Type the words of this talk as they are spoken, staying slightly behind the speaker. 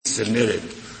Submitted.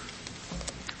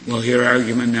 We'll hear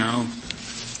argument now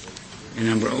in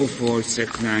number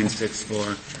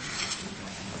 046964,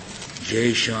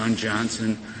 J. Sean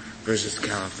Johnson versus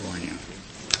California.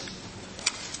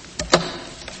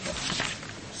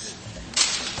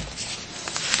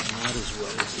 Not as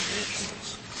well as the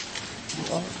Nationals.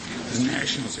 Well, the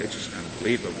Nationals are just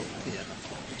unbelievable. Yeah.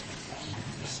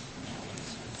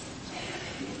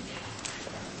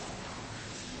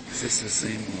 Is this the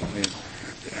same one?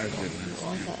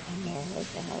 What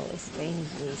the hell is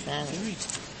strangely sounding?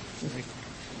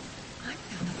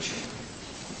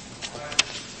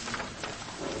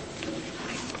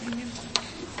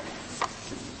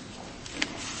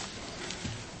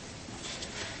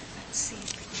 Let's see if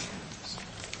it shows.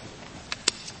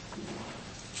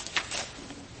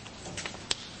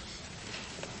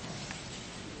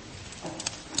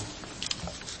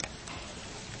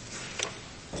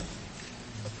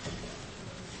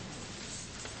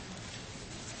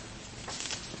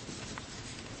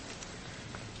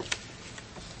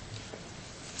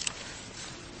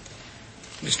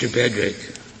 Mr.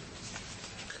 Bedrick.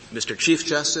 Mr. Chief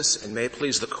Justice, and may it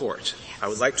please the Court, I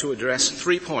would like to address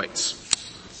 3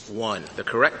 points. 1, the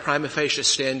correct prima facie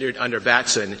standard under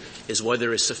Batson is whether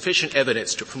there is sufficient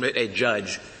evidence to permit a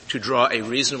judge to draw a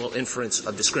reasonable inference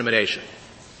of discrimination.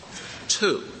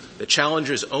 2, the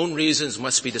challenger's own reasons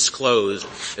must be disclosed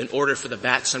in order for the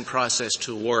Batson process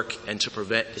to work and to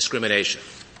prevent discrimination.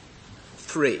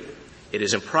 3, it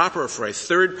is improper for a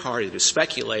third party to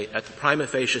speculate at the prima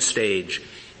facie stage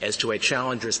as to a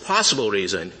challenger's possible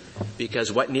reason,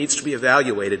 because what needs to be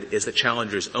evaluated is the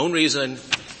challenger's own reason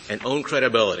and own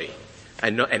credibility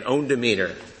and own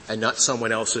demeanor, and not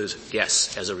someone else's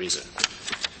guess as a reason.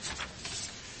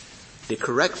 The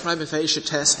correct prima facie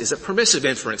test is a permissive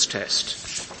inference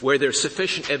test, where there is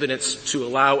sufficient evidence to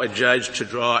allow a judge to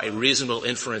draw a reasonable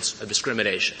inference of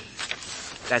discrimination.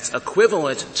 That's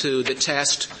equivalent to the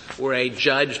test where a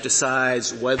judge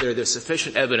decides whether there's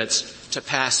sufficient evidence to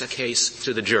pass a case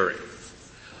to the jury.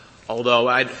 Although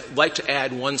I'd like to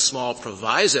add one small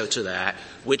proviso to that,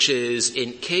 which is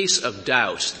in case of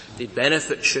doubt, the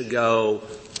benefit should go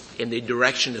in the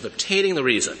direction of obtaining the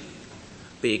reason,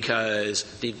 because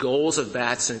the goals of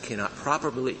Batson cannot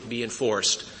properly be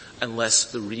enforced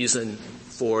unless the reason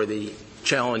for the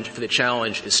challenge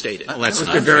is stated. Well, that's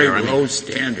a very low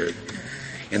standard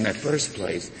in the first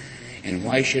place, and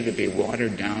why should it be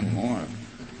watered down more?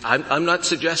 I'm not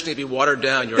suggesting it be watered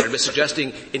down, Your Honor. I'm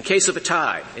suggesting in case of a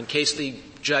tie, in case the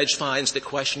judge finds the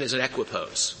question is an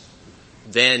equipoise,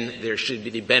 then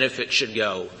the benefit should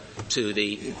go to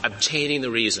the obtaining the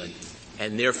reason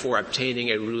and therefore obtaining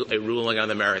a ruling on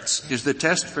the merits. Is the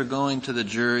test for going to the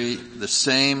jury the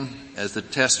same as the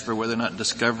test for whether or not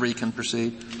discovery can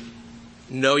proceed?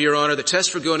 No, Your Honor. The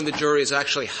test for going to the jury is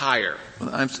actually higher.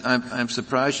 Well, I'm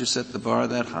surprised you set the bar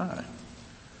that high.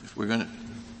 If we're going to,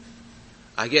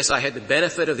 I guess I had the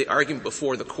benefit of the argument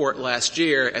before the court last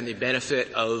year and the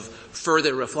benefit of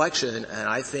further reflection, and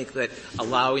I think that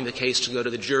allowing the case to go to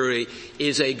the jury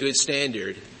is a good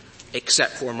standard,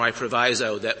 except for my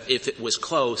proviso that if it was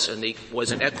close and it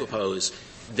was an equipoise,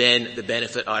 then the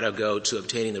benefit ought to go to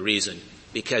obtaining the reason,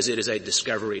 because it is a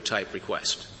discovery-type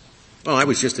request. Well, I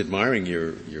was just admiring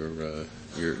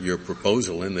your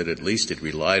proposal in that at least it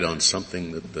relied on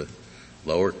something that the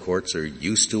lower courts are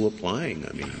used to applying.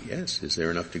 I mean, yes, is there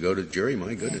enough to go to the jury?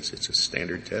 My goodness, it's a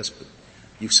standard test, but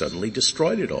you've suddenly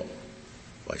destroyed it all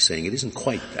by saying it isn't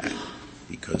quite that.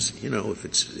 Because,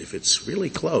 if it's really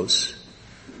close,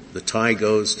 the tie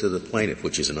goes to the plaintiff,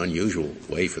 which is an unusual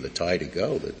way for the tie to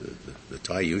go. The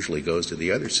tie usually goes to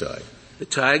the other side. The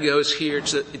tie goes here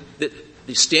to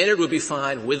the standard would be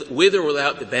fine with or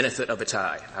without the benefit of a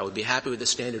tie. I would be happy with the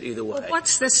standard either way. Well,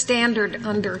 what's the standard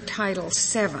under Title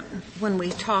VII when we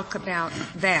talk about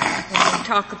that? When we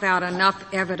talk about enough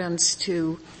evidence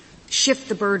to shift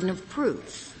the burden of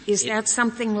proof? Is that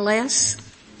something less?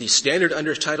 The standard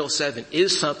under Title VII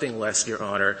is something less, Your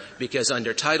Honor, because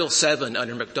under Title VII,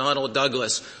 under McDonnell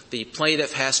Douglas, the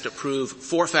plaintiff has to prove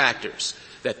 4 factors.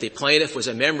 That the plaintiff was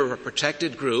a member of a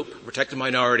protected group, protected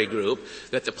minority group,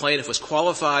 that the plaintiff was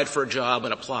qualified for a job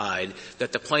and applied,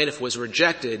 that the plaintiff was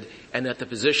rejected, and that the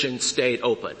position stayed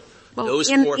open. Well,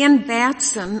 in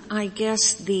Batson, I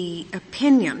guess the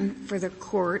opinion for the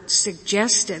court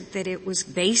suggested that it was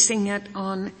basing it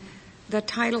on the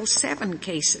Title VII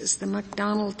cases, the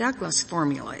McDonnell-Douglas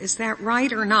formula. Is that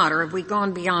right or not, or have we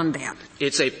gone beyond that?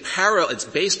 It's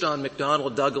based on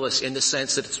McDonnell-Douglas in the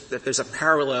sense that there's a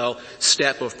parallel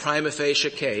step of prima facie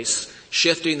case,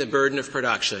 shifting the burden of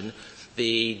production.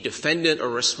 The defendant or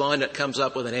respondent comes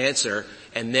up with an answer,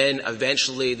 and then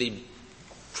eventually the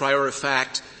prior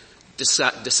fact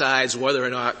decides whether or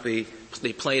not the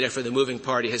plaintiff or the moving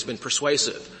party has been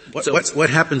persuasive. What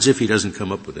happens if he doesn't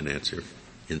come up with an answer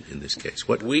in this case?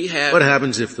 What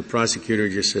happens if the prosecutor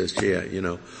just says,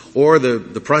 yeah, or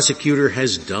the prosecutor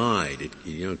has died?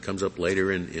 It comes up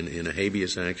later in a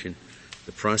habeas action.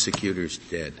 The prosecutor's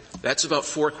dead. That's about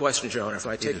 4 questions, Your Honor, if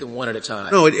I take them one at a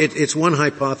time. No, it's one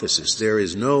hypothesis. There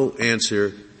is no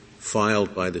answer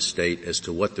filed by the state as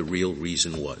to what the real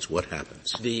reason was. What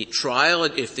happens? The trial,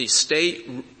 if the state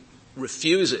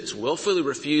willfully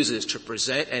refuses to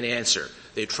present an answer,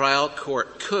 the trial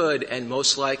court could and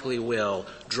most likely will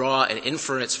draw an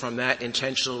inference from that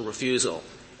intentional refusal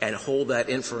and hold that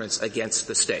inference against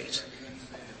the state.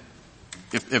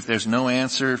 If there's no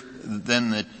answer, then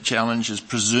the challenge is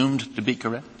presumed to be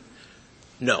correct?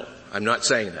 No, I'm not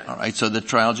saying that. All right, so the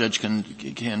trial judge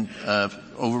can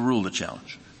overrule the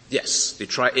challenge. Yes,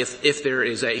 if there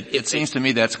is It seems to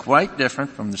me that's quite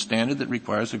different from the standard that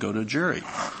requires to go to a jury.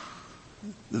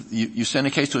 You send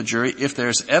a case to a jury if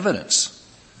there's evidence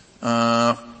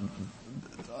from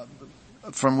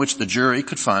which the jury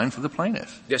could find for the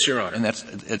plaintiff. Yes, Your Honor. And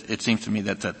it seems to me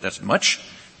that's much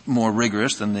more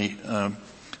rigorous than the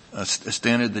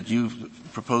standard that you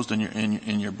proposed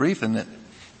in your brief, and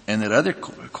that other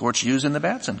courts use in the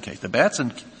Batson case. The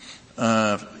Batson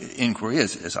inquiry,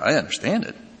 as I understand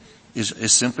it,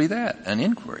 is simply that, an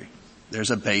inquiry.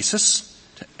 There's a basis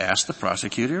to ask the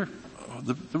prosecutor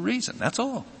the reason. That's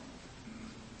all.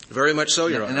 Very much so,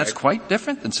 Your Honor. And that's quite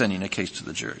different than sending a case to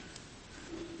the jury.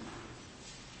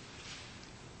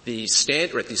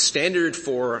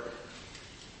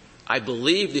 I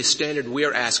believe the standard we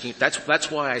are asking,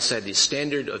 that's why I said the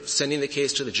standard of sending the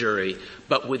case to the jury,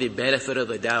 but with the benefit of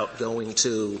the doubt going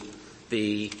to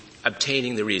the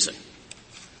obtaining the reason.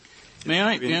 May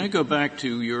I go back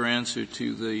to your answer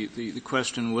to the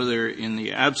question whether in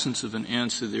the absence of an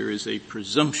answer there is a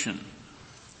presumption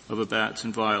of a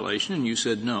Batson violation, and you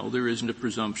said no, there isn't a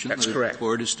presumption. That's correct. The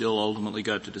court has still ultimately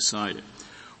got to decide it.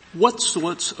 What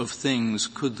sorts of things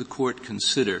could the court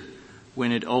consider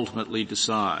when it ultimately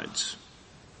decides?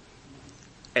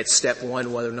 At step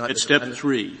 1, whether or not... At step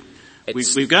 3.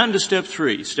 We've gotten to step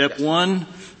 3. Step 1,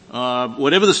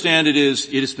 whatever the standard is,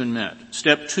 it has been met.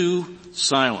 Step 2,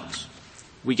 silence.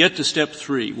 We get to step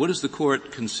 3. What does the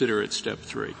court consider at step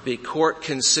 3? The court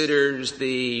considers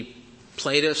the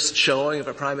plaintiff's showing of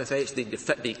a prima facie,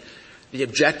 the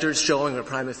objector's showing of a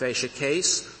prima facie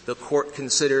case. The court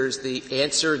considers the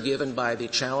answer given by the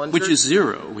challenger. Which is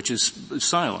 0, which is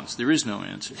silence. There is no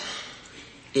answer.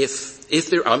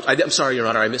 I'm sorry, Your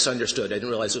Honor, I misunderstood. I didn't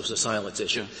realize it was a silence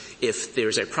issue. Yeah. If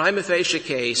there's a prima facie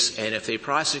case and if the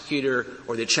prosecutor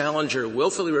or the challenger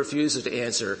willfully refuses to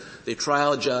answer, the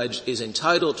trial judge is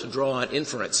entitled to draw an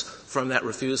inference from that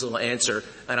refusal to answer,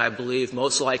 and I believe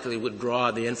most likely would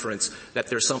draw the inference that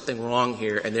there's something wrong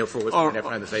here and therefore would have a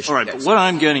prima facie case. All right, but what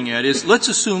I'm getting at is, let's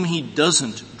assume he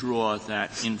doesn't draw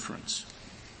that inference.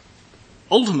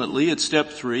 Ultimately, at step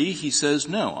 3, he says,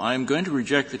 no, I'm going to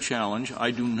reject the challenge.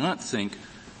 I do not think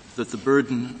that the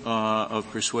burden of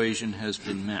persuasion has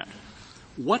been met.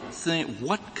 What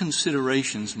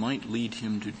considerations might lead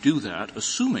him to do that,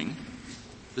 assuming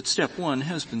that step 1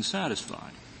 has been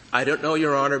satisfied? I don't know,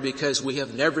 Your Honor, because we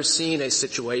have never seen a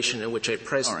situation in which a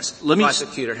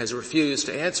prosecutor has refused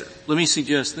to answer. Let me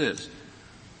suggest this.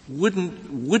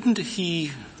 Wouldn't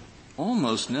he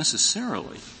almost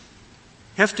necessarily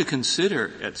have to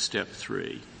consider at step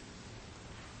 3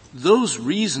 those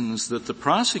reasons that the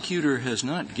prosecutor has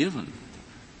not given,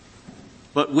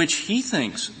 but which he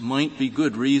thinks might be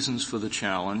good reasons for the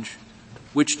challenge,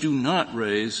 which do not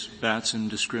raise Batson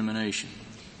discrimination?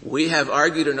 We have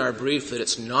argued in our brief that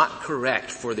it's not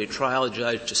correct for the trial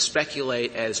judge to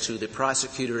speculate as to the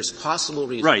prosecutor's possible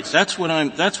reasons. Right. That's what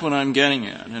I'm getting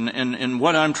at. And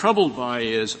what I'm troubled by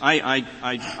is I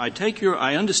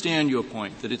understand your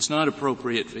point that it's not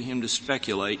appropriate for him to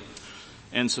speculate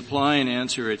and supply an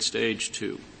answer at stage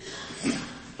 2.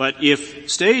 But if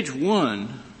at stage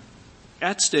 1,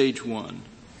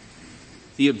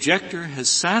 the objector has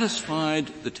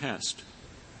satisfied the test,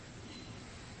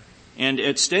 and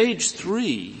at stage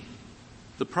 3,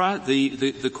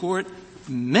 the court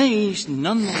may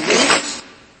nonetheless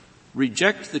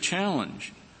reject the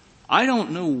challenge. I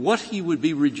don't know what he would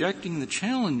be rejecting the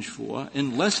challenge for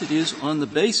unless it is on the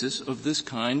basis of this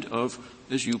kind of,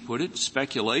 as you put it,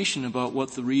 speculation about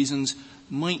what the reasons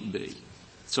might be.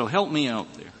 So help me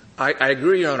out there. I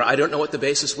agree, Your Honor. I don't know what the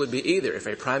basis would be either. If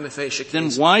a prima facie case...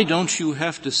 Then why don't you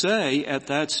have to say at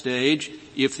that stage,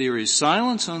 if there is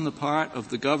silence on the part of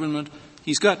the government,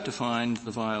 he's got to find the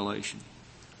violation?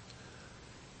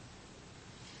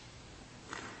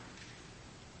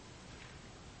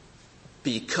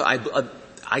 Because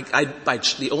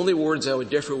the only words I would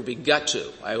differ would be got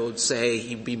to. I would say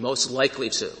he'd be most likely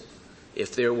to.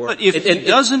 If there were, but if he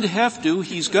doesn't have to,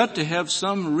 he's got to have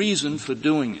some reason for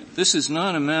doing it. This is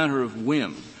not a matter of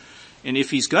whim. And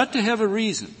if he's got to have a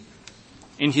reason,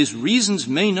 and his reasons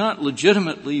may not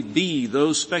legitimately be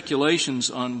those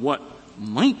speculations on what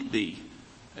might be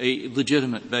a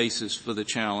legitimate basis for the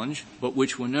challenge, but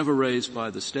which were never raised by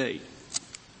the state,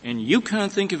 and you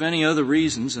can't think of any other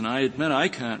reasons, and I admit I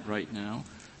can't right now,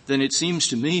 then it seems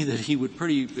to me that he would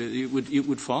it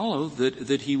would follow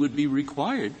that he would be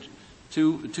required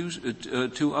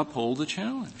to uphold the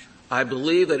challenge. I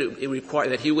believe that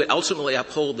that he would ultimately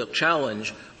uphold the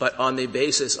challenge, but on the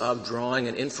basis of drawing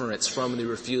an inference from the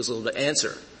refusal to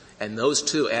answer. And those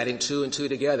two, adding two and two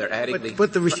together,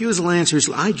 But the refusal answers,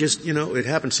 it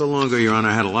happened so long ago, Your Honor,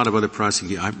 I had a lot of other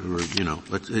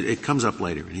it comes up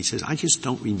later, and he says, I just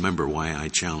don't remember why I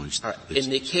challenged this.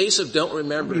 In the case of don't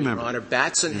remember, Your Honor,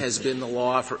 Batson has been the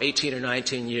law for 18 or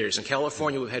 19 years. In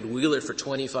California, we've had Wheeler for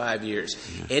 25 years.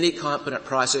 Yeah. Any competent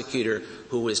prosecutor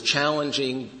who was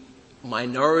challenging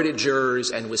minority jurors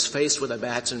and was faced with a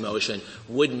Batson motion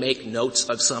would make notes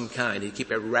of some kind. He'd keep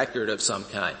a record of some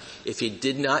kind. If he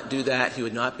did not do that, he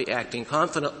would not be acting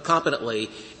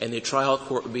competently, and the trial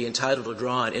court would be entitled to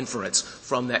draw an inference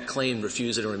from that claim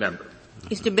refusal to remember.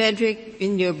 Mr. Bedrick,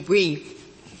 in your brief,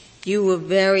 you were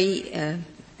very,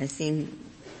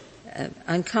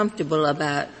 uncomfortable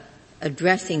about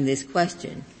addressing this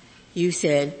question. You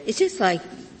said, it's just like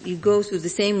you go through the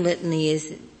same litany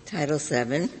as Title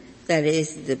VII. That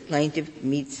is, the plaintiff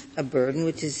meets a burden,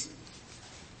 which is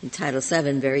in Title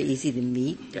VII very easy to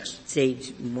meet. Yes.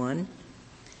 Stage 1.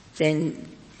 Then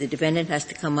the defendant has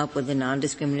to come up with a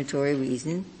non-discriminatory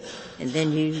reason, and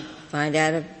then you find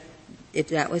out if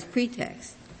that was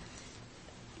pretext.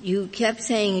 You kept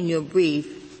saying in your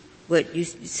brief what you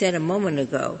said a moment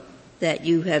ago, that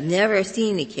you have never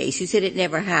seen a case. You said it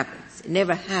never happens. It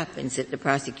never happens that the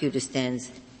prosecutor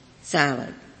stands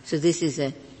silent. So this is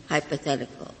a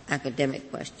hypothetical academic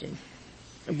question.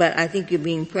 But I think you're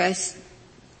being pressed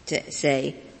to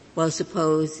say, well,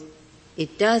 suppose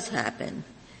it does happen.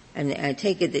 And I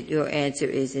take it that your answer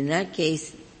is, in that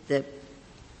case, the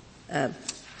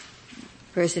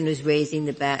person who's raising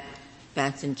the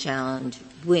Batson challenge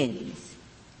wins.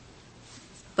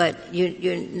 But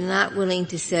you're not willing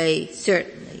to say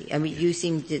certainly. I mean, you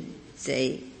seem to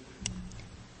say,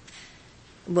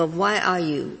 well, why are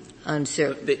you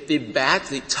uncertain?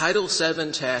 The Title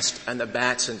VII test and the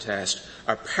Batson test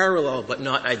are parallel but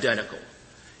not identical.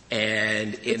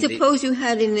 And suppose you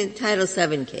had in the Title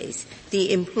VII case,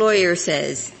 the employer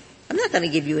says, I'm not going to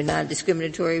give you a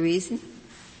non-discriminatory reason.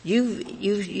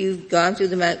 You've gone through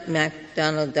the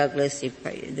McDonnell Douglas,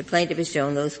 the plaintiff has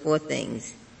shown those 4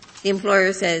 things. The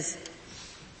employer says,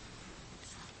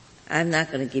 I'm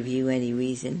not going to give you any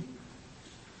reason.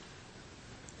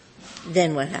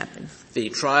 Then what happens? The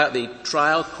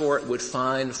trial court would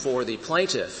find for the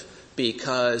plaintiff,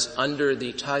 because under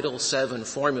the Title VII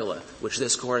formula, which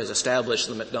this court has established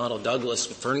in the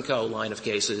McDonnell-Douglas-Fernco line of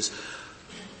cases,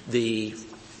 the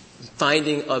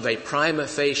finding of a prima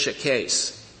facie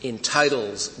case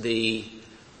entitles the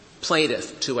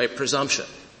plaintiff to a presumption.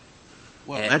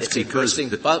 Well, and that's because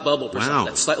bubble presumption. Wow.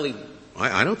 That's slightly.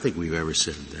 I don't think we've ever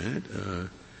said that.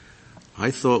 I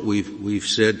thought we've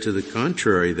said to the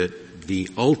contrary, that the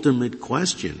ultimate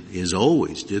question is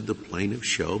always, did the plaintiff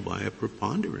show by a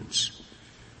preponderance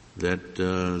that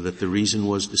the reason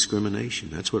was discrimination?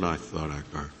 That's what I thought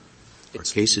our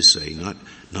cases say, not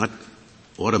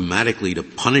automatically to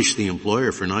punish the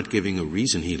employer for not giving a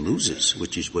reason he loses,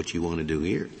 which is what you want to do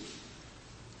here.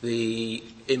 The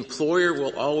employer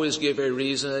will always give a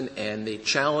reason, and the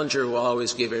challenger will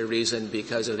always give a reason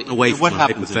because of the. What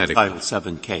happens in the Title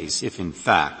VII case if, in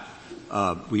fact,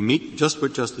 we meet just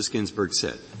what Justice Ginsburg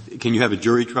said? Can you have a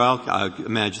jury trial?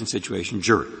 Imagine situation,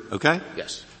 jury, okay?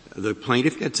 Yes. The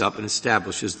plaintiff gets up and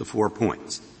establishes the 4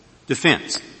 points.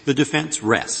 Defense. The defense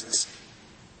rests.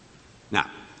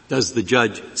 Now, does the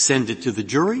judge send it to the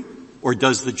jury, or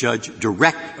does the judge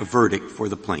direct a verdict for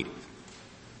the plaintiff?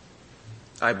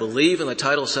 I believe in the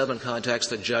Title VII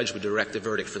context, the judge would direct the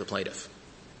verdict for the plaintiff.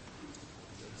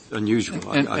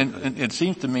 Unusual. And it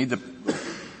seems to me that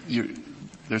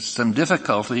there's some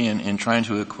difficulty in trying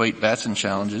to equate Batson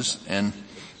challenges and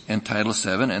Title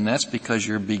VII, and that's because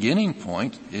your beginning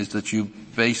point is that you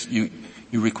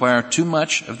require too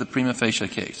much of the prima facie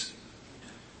case.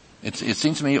 It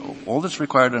seems to me all that's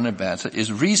required under Batson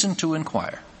is reason to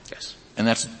inquire. Yes. And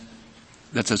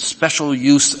that's a special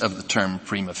use of the term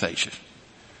prima facie.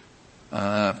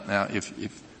 Now,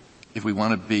 if we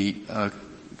want to be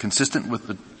consistent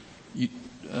with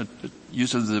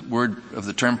use of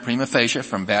the term prima facie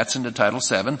from Batson to Title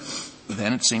VII,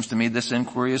 then it seems to me this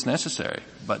inquiry is necessary.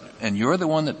 And you're the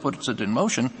one that puts it in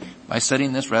motion by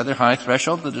setting this rather high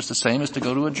threshold that is the same as to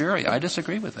go to a jury. I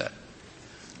disagree with that.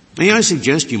 May I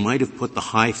suggest you might have put the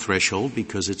high threshold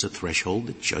because it's a threshold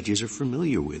that judges are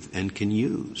familiar with and can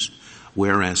use,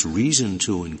 whereas reason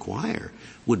to inquire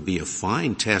would be a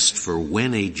fine test for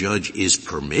when a judge is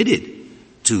permitted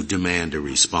to demand a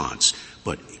response,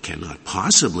 but it cannot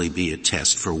possibly be a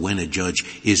test for when a judge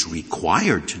is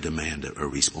required to demand a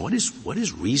response. What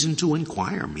does reason to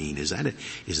inquire mean? Is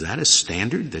that a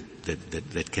standard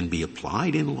that can be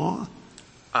applied in law?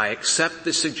 I accept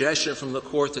the suggestion from the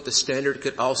court that the standard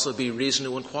could also be reason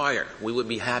to inquire. We would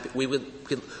be happy. We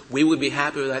would be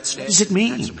happy with that standard. What does it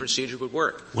mean? That's the procedure would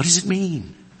work. What does it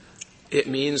mean? It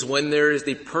means when there is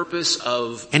the purpose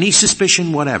of any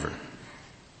suspicion, whatever.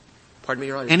 Pardon me,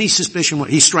 Your Honor. Any suspicion.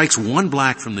 He strikes one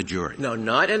black from the jury. No,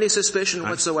 not any suspicion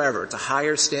whatsoever. It's a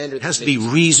higher standard. It has to be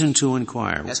reason to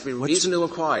inquire. It has to be reason to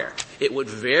inquire. It would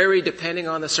vary depending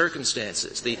on the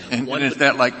circumstances. And is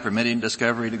that like permitting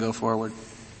discovery to go forward?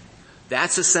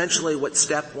 That's essentially what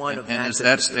step one of and is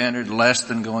that standard less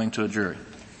than going to a jury?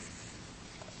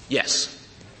 Yes.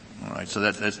 All right. So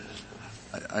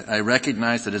I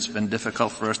recognize that it's been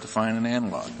difficult for us to find an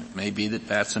analog. It may be that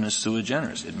Batson is sui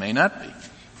generis. It may not be.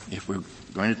 If we're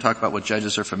going to talk about what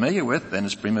judges are familiar with, then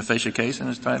it's prima facie case and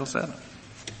it's Title VII.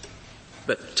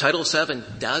 But Title VII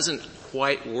doesn't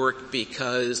quite work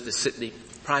because the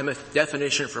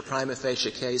definition for prima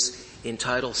facie case in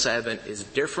Title VII is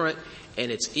different and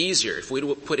it's easier. If we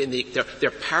put in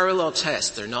they're parallel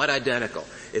tests, they're not identical.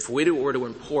 If we were to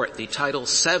import the Title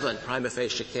VII prima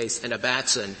facie case in a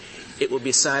Batson, it would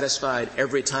be satisfied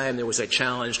every time there was a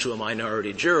challenge to a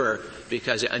minority juror,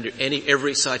 because under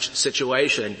every such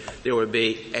situation, there would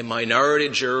be a minority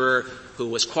juror who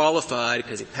was qualified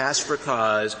because he passed for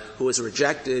cause, who was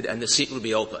rejected, and the seat would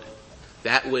be open.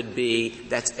 That's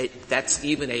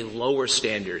even a lower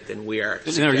standard than we are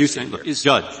suggesting. Are you saying, look,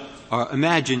 Judge,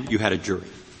 imagine you had a jury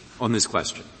on this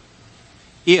question.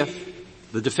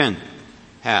 If the defendant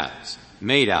has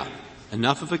made out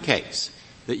enough of a case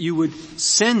that you would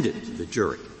send it to the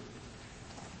jury,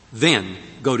 then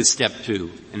go to step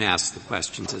 2 and ask the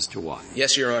questions as to why.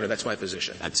 Yes, Your Honor, that's my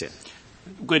position. That's it.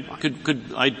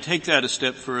 Could I take that a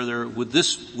step further? Would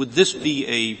this be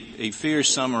a fair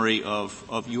summary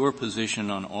of your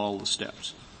position on all the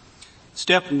steps?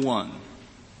 Step 1,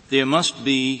 there must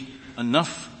be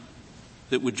enough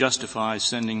that would justify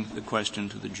sending the question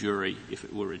to the jury if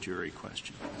it were a jury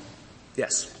question.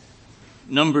 Yes.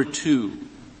 Number 2,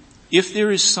 if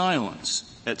there is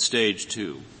silence at stage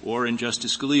 2, or in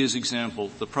Justice Scalia's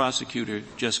example, the prosecutor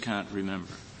just can't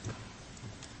remember,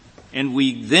 and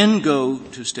we then go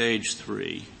to stage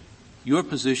 3, your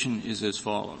position is as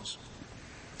follows.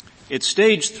 At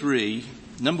stage 3,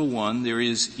 number 1, there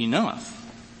is enough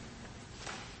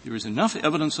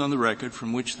evidence on the record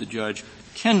from which the judge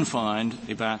can find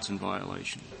a Batson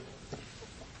violation.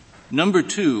 Number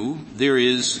 2, there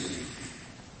is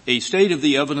a state of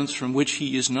the evidence from which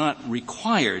he is not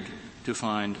required to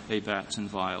find a Batson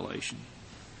violation.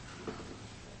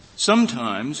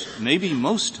 Sometimes, maybe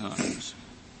most times,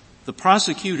 the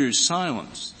prosecutor's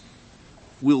silence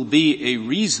will be a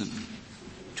reason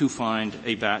to find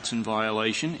a Batson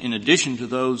violation in addition to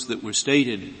those that were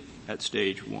stated at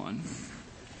stage 1.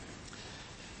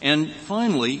 And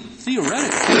finally,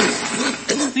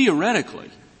 theoretically,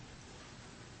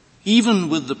 even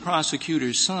with the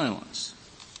prosecutor's silence,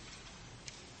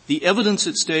 the evidence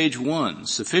at stage 1,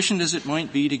 sufficient as it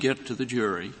might be to get to the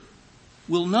jury,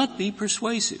 will not be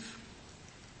persuasive.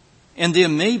 And there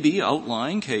may be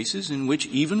outlying cases in which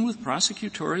even with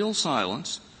prosecutorial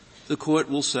silence, the court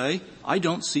will say, I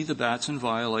don't see the Batson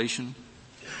violation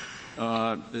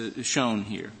shown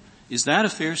here. Is that a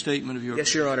fair statement of yours?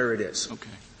 Yes, Your Honor, it is. Okay.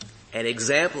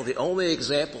 The only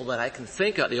example that I can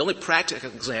think of, the only practical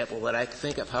example that I can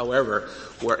think of, however,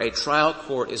 where a trial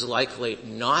court is likely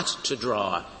not to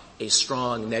draw a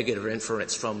strong negative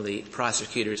inference from the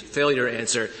prosecutor's failure to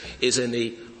answer is in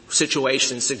the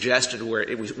situation suggested where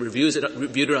it was reviewed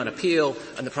it on appeal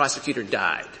and the prosecutor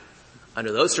died.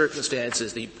 Under those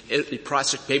circumstances,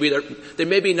 maybe there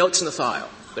may be notes in the file,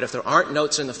 but if there aren't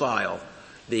notes in the file,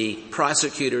 the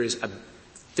prosecutor's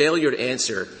failure to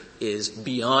answer is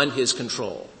beyond his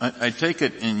control. I take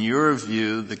it, in your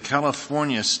view, the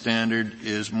California standard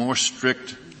is more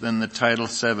strict than the Title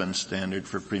VII standard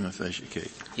for prima facie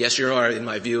case. Yes, Your Honor, in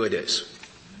my view it is.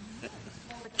 The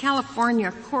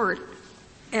California court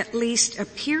at least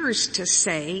appears to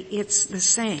say it's the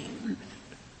same.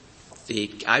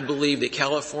 I believe the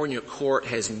California court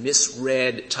has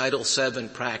misread Title VII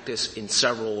practice in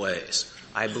several ways.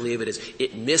 I believe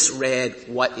it misread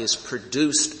what is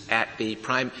produced at the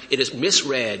it has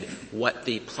misread what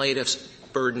the plaintiff's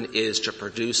burden is to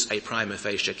produce a prima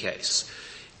facie case.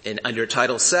 And under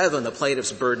Title VII, the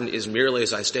plaintiff's burden is merely,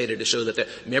 as I stated, to show that the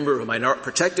member of a minority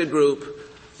protected group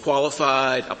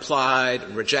qualified,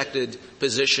 applied, rejected,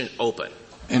 position open.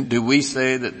 And do we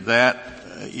say that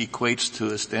equates to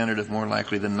a standard of more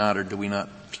likely than not, or do we not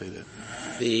say that?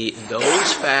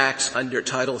 Those facts under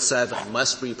Title VII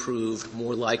must be proved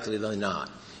more likely than not.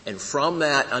 And from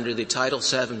that, under the Title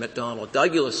VII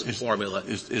McDonnell-Douglas formula.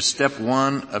 Is step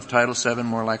one of Title VII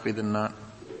more likely than not?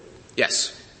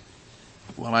 Yes.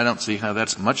 Well, I don't see how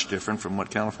that's much different from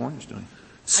what California's doing.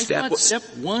 I thought step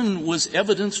one was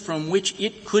evidence from which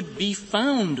it could be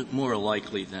found more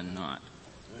likely than not.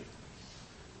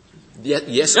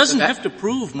 Yes, it doesn't have to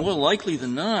prove more likely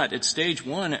than not at stage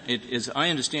one. As I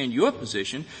understand your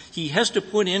position, he has to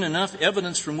put in enough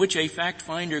evidence from which a fact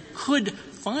finder could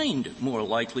find more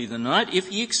likely than not if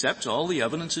he accepts all the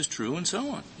evidence is true and so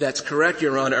on. That's correct,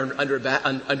 Your Honor, under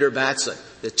Batson.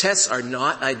 The tests are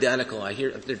not identical.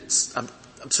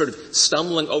 I'm sort of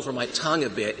stumbling over my tongue a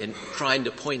bit in trying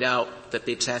to point out that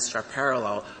the tests are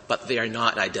parallel, but they are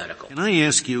not identical. Can I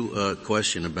ask you a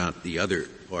question about the other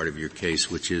part of your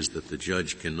case, which is that the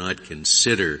judge cannot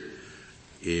consider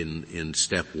in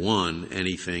step one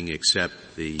anything except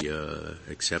the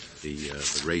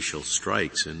racial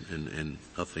strikes and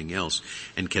nothing else,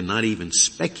 and cannot even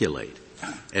speculate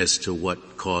as to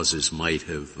what causes might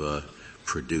have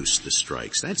produced the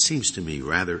strikes? That seems to me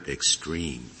rather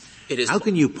extreme. How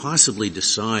can you possibly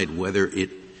decide whether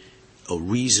a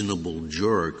reasonable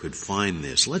juror could find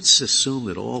this? Let's assume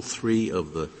that all three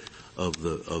of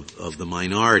the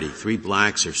minority, 3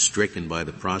 blacks, are stricken by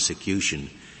the prosecution.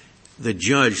 The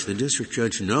district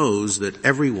judge knows that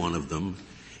every one of them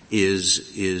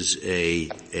is a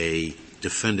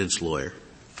defendant's lawyer.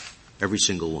 Every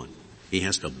single one. He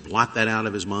has to blot that out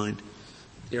of his mind.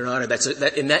 Your Honor,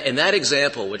 in that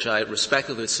example, which I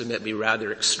respectfully submit be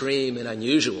rather extreme and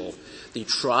unusual, the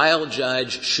trial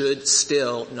judge should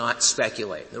still not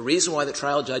speculate. The reason why the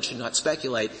trial judge should not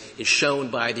speculate is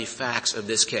shown by the facts of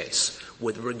this case.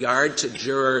 With regard to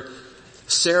juror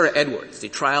Sarah Edwards, the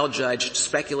trial judge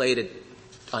speculated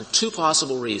on 2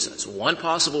 possible reasons. One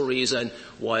possible reason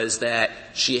was that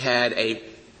she had a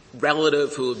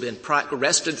relative who had been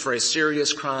arrested for a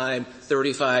serious crime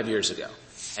 35 years ago.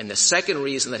 And the second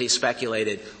reason that he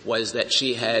speculated was that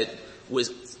she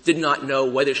did not know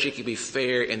whether she could be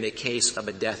fair in the case of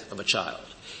a death of a child.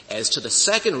 As to the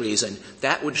second reason,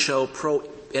 that would show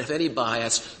if any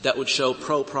bias, that would show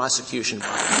pro-prosecution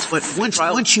bias. But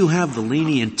once you have the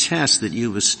lenient test that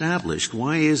you've established,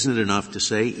 why isn't it enough to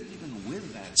say,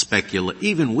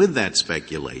 even with that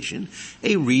speculation,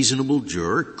 a reasonable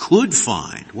juror could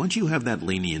find? Once you have that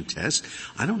lenient test,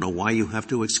 I don't know why you have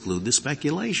to exclude the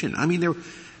speculation. I mean,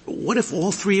 what if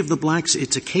all 3 of the blacks,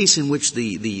 it's a case in which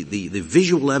the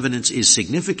visual evidence is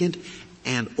significant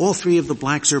and all 3 of the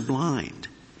blacks are blind?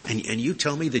 And you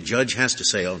tell me the judge has to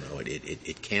say, oh no,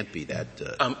 it can't be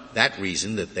that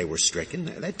reason that they were stricken.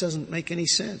 That doesn't make any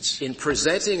sense. In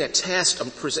presenting a test,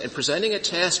 presenting a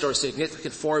test or a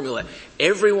significant formula,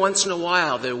 every once in a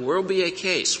while there will be a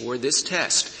case where this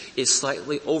test is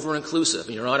slightly over-inclusive.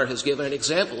 And Your Honor has given an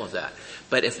example of that.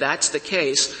 But if that's the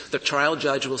case, the trial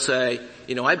judge will say,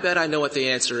 I bet I know what the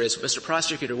answer is. Mr.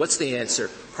 Prosecutor, what's the answer?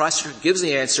 Prosecutor gives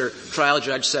the answer. Trial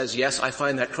judge says, yes, I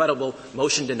find that credible.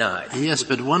 Motion denied. Yes,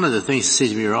 but one of the things it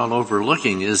seems to me you're all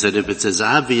overlooking is that if it's as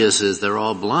obvious as they're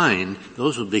all blind,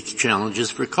 those would be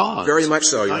challenges for cause. Very much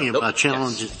so. You're talking about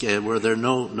challenges where there are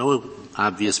no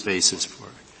obvious basis for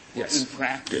it. Yes. In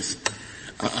practice,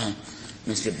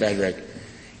 Mr. Bedrick,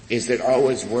 is it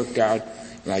always worked out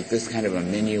like this kind of a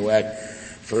minuet?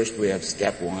 First we have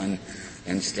step 1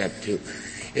 and step 2.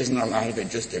 Isn't a lot of it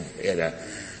just at a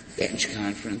bench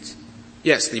conference?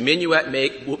 Yes, the minuet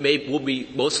will be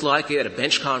most likely at a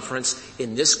bench conference.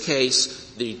 In this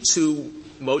case, the 2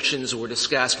 motions were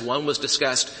discussed. One was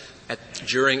discussed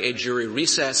during a jury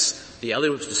recess. The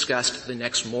other was discussed the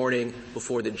next morning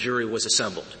before the jury was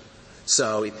assembled.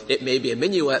 So it may be a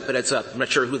minuet, but I'm not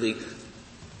sure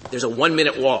there's a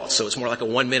 1-minute waltz, so it's more like a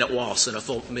 1-minute waltz than a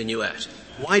full minuet.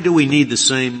 Why do we need the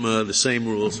same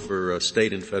rules for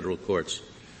state and federal courts?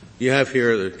 You have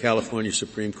here the California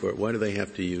Supreme Court. Why do they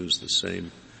have to use the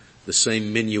same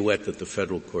minuet that the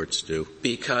federal courts do?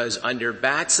 Because under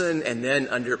Batson and then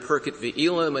under Perkett v.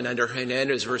 Elam and under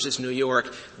Hernandez versus New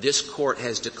York, this court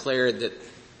has declared that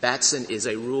Batson is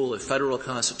a rule of federal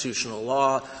constitutional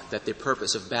law, that the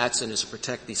purpose of Batson is to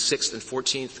protect the 6th and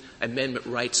 14th Amendment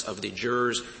rights of the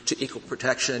jurors to equal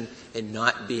protection and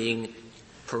not being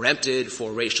preempted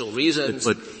for racial reasons.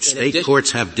 But state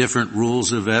courts have different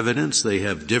rules of evidence. They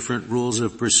have different rules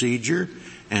of procedure.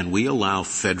 And we allow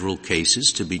federal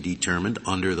cases to be determined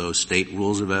under those state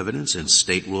rules of evidence and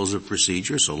state rules of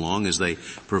procedure so long as they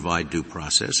provide due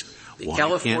process.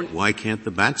 Why can't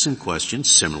the Batson question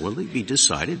similarly be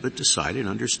decided, but decided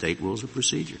under state rules of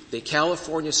procedure? The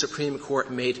California Supreme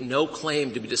Court made no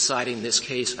claim to be deciding this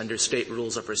case under state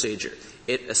rules of procedure.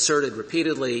 It asserted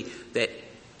repeatedly that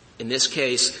in this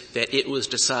case that it was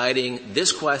deciding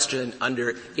this question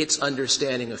under its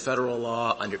understanding of federal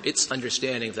law, under its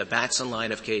understanding of the Batson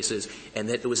line of cases, and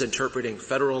that it was interpreting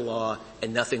federal law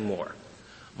and nothing more.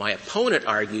 My opponent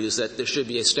argues that there should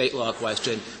be a state law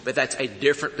question, but that's a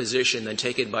different position than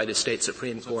taken by the state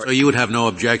Supreme Court. So you would have no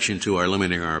objection to our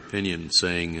limiting our opinion,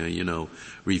 saying,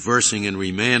 reversing and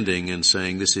remanding and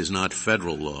saying this is not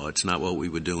federal law. It's not what we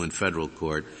would do in federal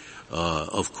court.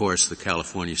 Of course, the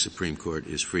California Supreme Court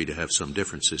is free to have some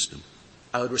different system.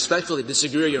 I would respectfully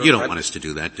disagree, Your Honor. You don't want us to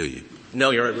do that, do you?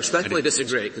 No, Your Honor. I respectfully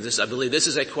disagree, because I believe this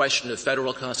is a question of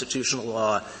federal constitutional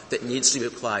law that needs to be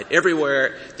applied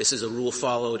everywhere. This is a rule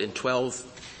followed in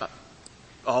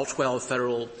all 12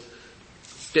 federal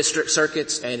district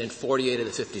circuits and in 48 of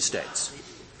the 50 states.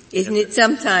 Isn't it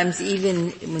sometimes,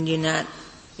 even when you're not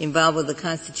involved with a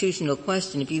constitutional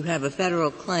question, if you have a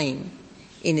federal claim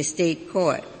in a state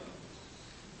court,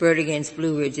 Byrd against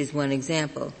Blue Ridge is one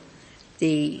example,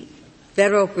 the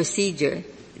federal procedure,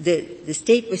 the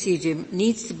state procedure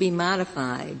needs to be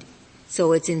modified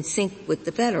so it's in sync with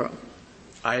the federal.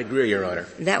 I agree, Your Honor.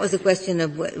 That was a question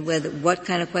of what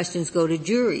kind of questions go to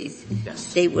juries. Yes.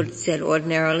 State would have said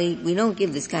ordinarily, we don't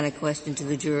give this kind of question to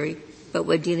the jury, but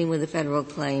we're dealing with a federal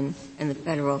claim and the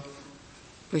federal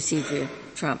procedure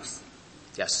trumps.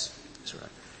 Yes, that's right.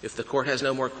 If the Court has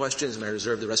no more questions, may I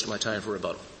reserve the rest of my time for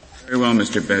rebuttal. Very well,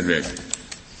 Mr. Bedrick.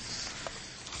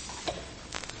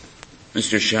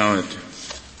 Mr. Shallot.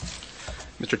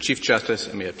 Mr. Chief Justice,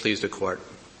 and may it please the Court,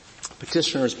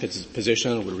 Petitioner's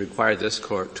position would require this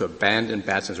Court to abandon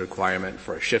Batson's requirement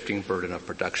for a shifting burden of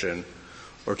production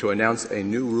or to announce a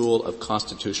new rule of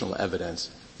constitutional evidence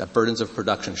that burdens of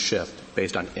production shift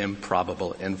based on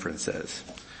improbable inferences.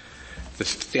 The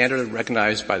standard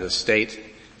recognized by the state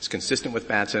is consistent with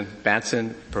Batson.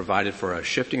 Batson provided for a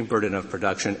shifting burden of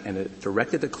production, and it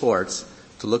directed the courts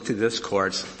to look to this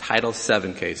Court's Title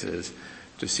VII cases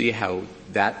to see how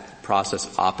that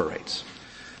process operates.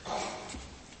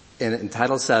 In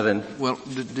Title VII... Well,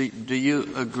 do you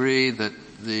agree that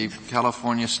the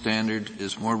California standard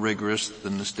is more rigorous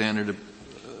than the standard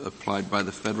applied by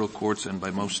the federal courts and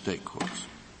by most state courts?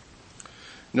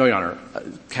 No, Your Honor.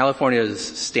 California's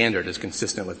standard is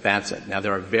consistent with Batson. Now,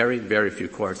 there are very, very few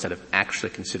courts that have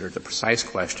actually considered the precise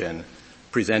question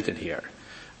presented here.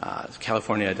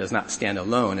 California does not stand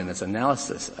alone in its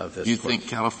analysis of this. Do you think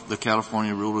the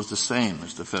California rule is the same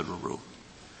as the federal rule?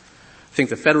 I think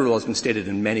the federal rule has been stated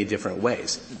in many different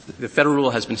ways. The federal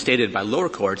rule has been stated by lower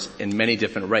courts in many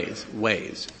different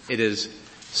ways. It is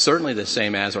certainly the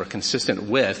same as or consistent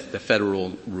with the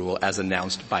federal rule as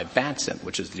announced by Batson,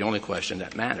 which is the only question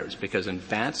that matters, because in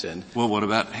Batson... Well, what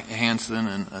about Hansen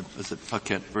and, is it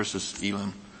Puckett versus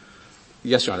Elam?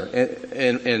 Yes, Your Honor.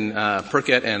 In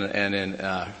Puckett and in,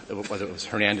 whether it was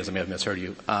Hernandez, I may have misheard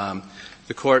you,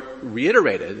 the Court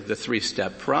reiterated the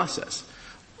three-step process.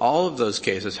 All of those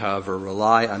cases, however,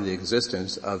 rely on the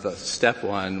existence of a step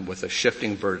one with a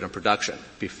shifting burden of production.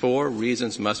 Before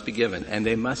reasons must be given, and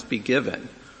they must be given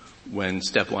when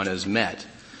step one is met,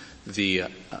 the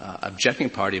objecting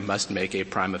party must make a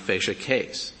prima facie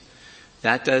case.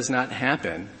 That does not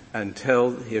happen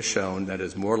until he has shown that it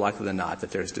is more likely than not that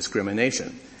there is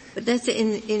discrimination. But that's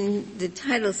in the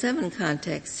Title VII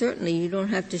context. Certainly you don't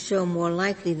have to show more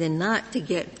likely than not to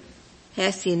get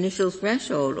past the initial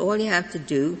threshold. All you have to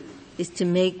do is to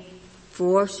make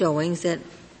 4 showings that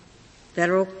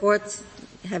federal courts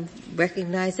have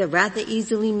recognized are rather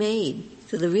easily made.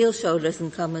 So the real show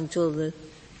doesn't come until the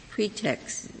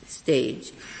pretext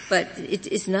stage. But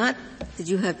it's not that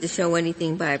you have to show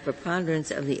anything by a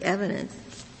preponderance of the evidence.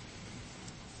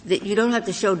 That you don't have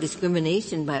to show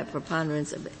discrimination by a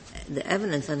preponderance of the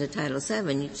evidence under Title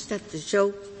VII. You just have to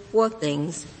show 4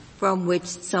 things from which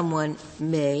someone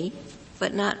may,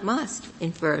 but not must,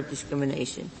 infer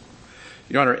discrimination.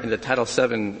 Your Honor, in the Title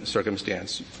VII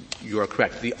circumstance, you are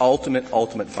correct. The ultimate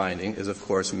finding is, of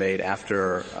course, made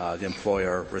after the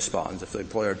employer responds. If the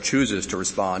employer chooses to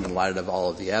respond in light of all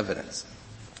of the evidence,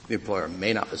 the employer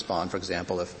may not respond. For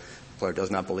example, if employer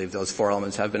does not believe those four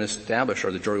elements have been established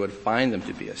or the jury would find them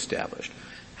to be established.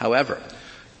 However,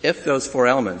 if those four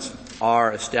elements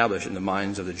are established in the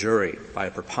minds of the jury by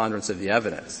a preponderance of the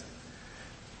evidence,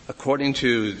 according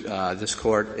to this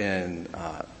court in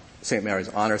St. Mary's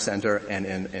Honor Center and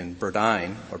in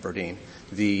Burdine,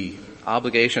 the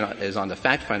obligation is on the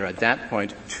fact finder at that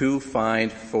point to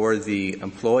find for the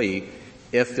employee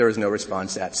if there is no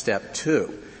response at step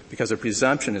 2, because a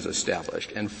presumption is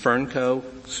established. And Fernco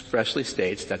expressly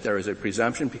states that there is a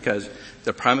presumption because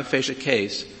the prima facie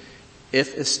case,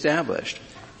 if established,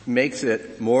 makes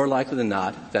it more likely than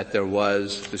not that there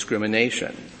was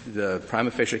discrimination. The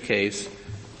prima facie case,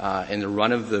 in the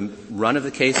run of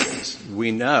the cases,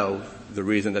 we know the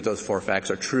reason that those four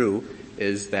facts are true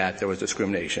is that there was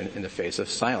discrimination in the face of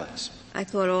silence. I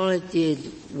thought all it did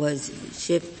was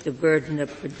shift the burden of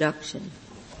production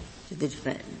to the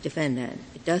defendant.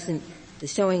 It doesn't, the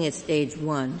showing at stage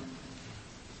 1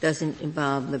 doesn't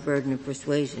involve the burden of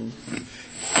persuasion.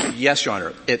 Yes, Your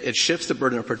Honor. It shifts the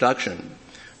burden of production,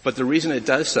 but the reason it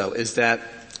does so is that,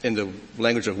 in the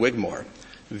language of Wigmore,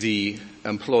 the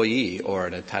employee, or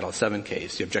in a Title VII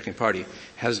case, the objecting party,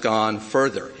 has gone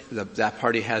further. That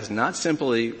party has not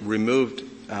simply removed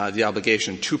the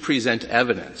obligation to present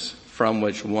evidence from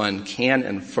which one can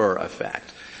infer a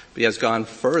fact, but he has gone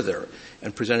further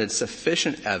and presented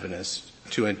sufficient evidence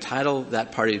to entitle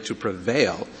that party to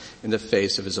prevail in the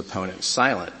face of his opponent's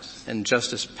silence. And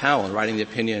Justice Powell, in writing the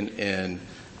opinion in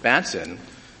Batson,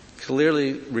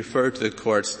 clearly referred to the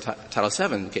Court's Title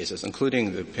VII cases,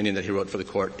 including the opinion that he wrote for the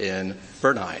Court in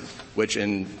Burdine, which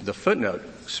in the footnote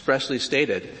expressly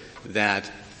stated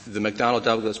that the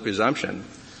McDonnell-Douglas presumption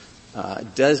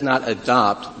does not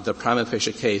adopt the prima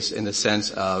facie case in the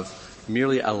sense of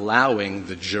merely allowing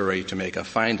the jury to make a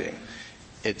finding.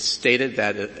 It stated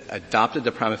that it adopted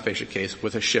the prima facie case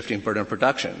with a shifting burden of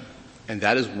production, and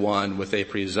that is one with a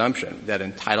presumption that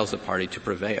entitles the party to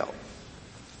prevail.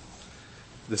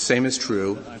 The same is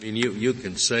true. I mean, you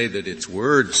can say that its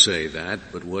words say that,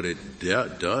 but what it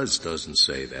doesn't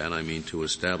say that. I mean, to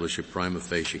establish a prima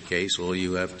facie case, all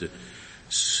you have to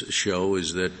show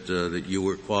is that you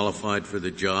were qualified for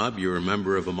the job, you're a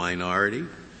member of a minority,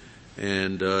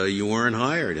 and you weren't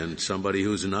hired, and somebody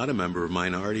who's not a member of a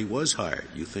minority was hired.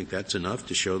 You think that's enough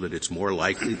to show that it's more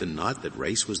likely than not that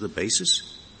race was the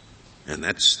basis? And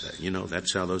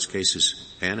that's how those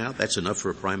cases pan out. That's enough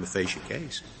for a prima facie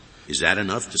case. Is that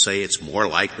enough to say it's more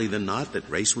likely than not that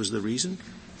race was the reason?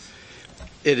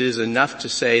 It is enough to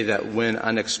say that when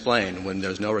unexplained, when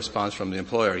there's no response from the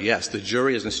employer, yes, the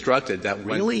jury is instructed that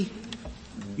when... Really?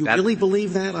 You really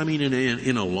believe that? I mean,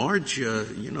 in a large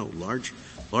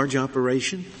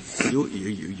operation,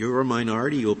 you're a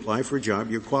minority, you apply for a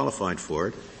job, you're qualified for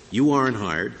it, you aren't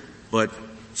hired, but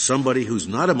somebody who's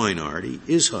not a minority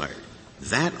is hired.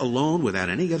 That alone, without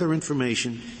any other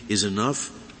information, is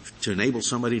enough to enable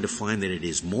somebody to find that it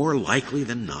is more likely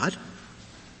than not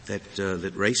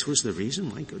that race was the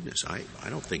reason. My goodness, I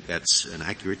don't think that's an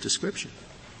accurate description.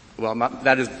 Well,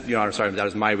 that is, Your Honor, sorry, that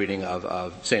is my reading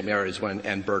of St. Mary's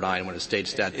and Burdine when it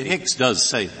states that. Hicks does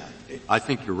say that. I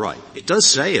think you're right. It does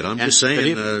say it. I'm just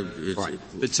saying. Right.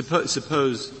 But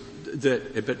suppose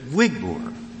that, but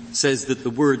Wigmore says that the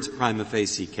words prima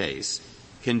facie case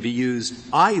can be used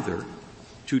either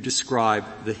to describe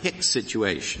the Hicks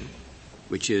situation,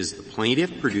 which is the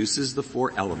plaintiff produces the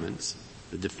four elements,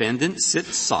 the defendant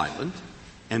sits silent,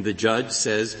 and the judge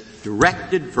says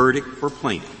directed verdict for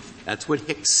plaintiff. That's what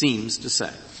Hicks seems to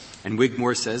say. And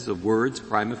Wigmore says the words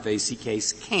prima facie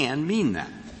case can mean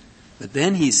that. But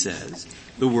then he says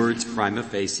the words prima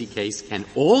facie case can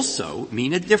also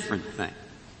mean a different thing.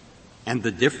 And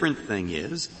the different thing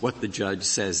is, what the judge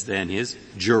says then is,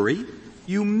 jury,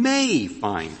 you may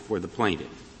find for the plaintiff,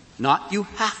 not you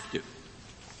have to.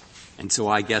 And so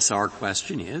I guess our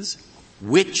question is,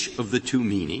 which of the two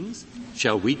meanings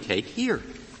shall we take here?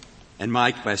 And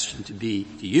my question to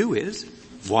you is,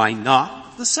 why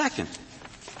not the second?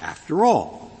 After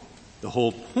all, the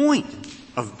whole point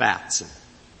of Batson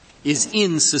is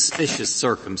in suspicious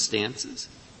circumstances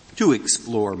to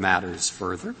explore matters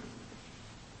further.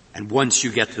 And once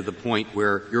you get to the point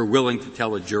where you're willing to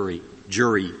tell a jury,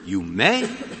 you may,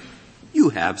 you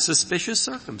have suspicious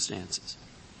circumstances.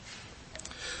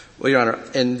 Well, Your Honor,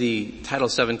 in the Title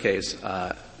VII case,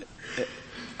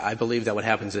 I believe that what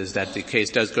happens is that the case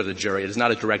does go to the jury. It is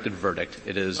not a directed verdict.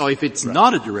 It is. Oh, if it's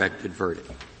not a directed verdict,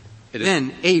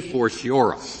 then a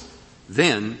fortiori,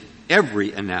 then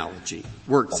every analogy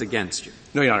works against you.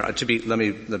 No, Your Honor. Let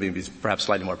me be perhaps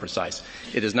slightly more precise.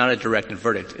 It is not a directed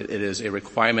verdict. It is a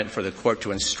requirement for the court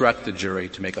to instruct the jury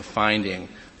to make a finding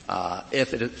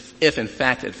if in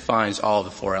fact it finds all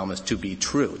the four elements to be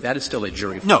true. That is still a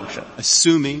jury function. No,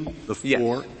 assuming the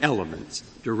four elements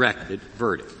directed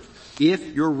verdict.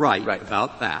 If you're right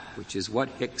about that, which is what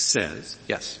Hicks says,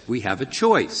 yes, we have a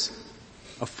choice.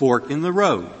 A fork in the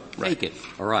road. Take it.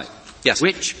 All right. Yes.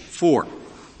 Which fork?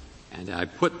 And I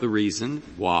put the reason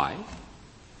why.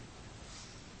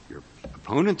 Your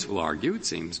opponents will argue, it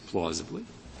seems plausibly,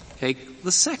 take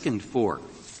the second fork,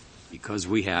 because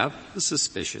we have the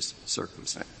suspicious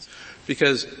circumstance.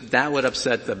 Because that would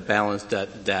upset the balance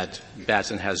that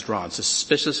Batson has drawn.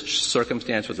 Suspicious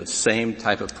circumstance was the same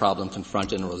type of problem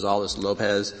confronted in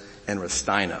Rosales-Lopez and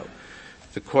Restaino.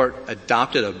 The court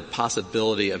adopted a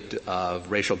possibility of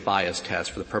racial bias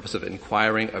test for the purpose of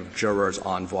inquiring of jurors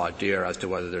on voir dire as to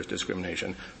whether there's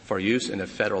discrimination for use in a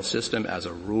federal system as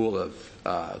a rule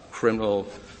of criminal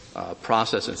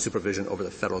process and supervision over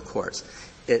the federal courts.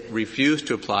 It refused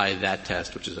to apply that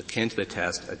test, which is akin to the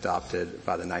test adopted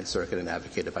by the Ninth Circuit and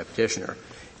advocated by petitioner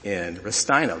in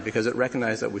Restaino, because it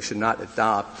recognized that we should not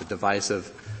adopt the divisive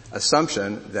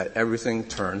assumption that everything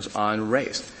turns on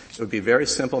race. It would be a very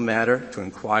simple matter to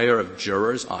inquire of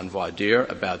jurors on voir dire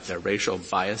about their racial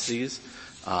biases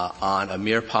on a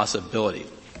mere possibility.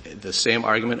 The same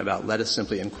argument about let us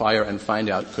simply inquire and find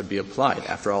out could be applied.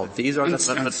 After all, these are on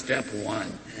step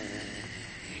one.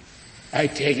 I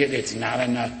take it's not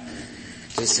enough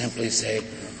to simply say,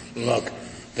 look,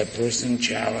 the person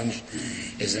challenged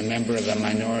is a member of a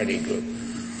minority group.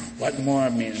 What more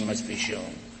must be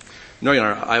shown? No,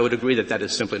 Your Honor, I would agree that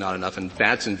is simply not enough, and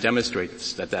Batson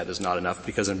demonstrates that is not enough,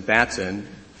 because in Batson,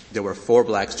 there were 4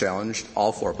 blacks challenged,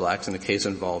 all 4 blacks, in the case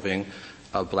involving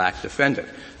a black defendant.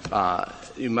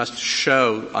 You must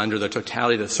show under the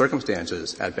totality of the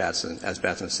circumstances as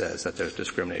Batson says, that there's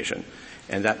discrimination.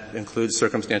 And that includes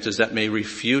circumstances that may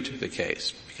refute the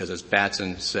case, because as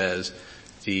Batson says,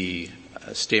 the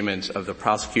statements of the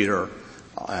prosecutor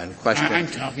and question. I'm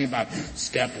talking about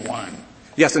step 1.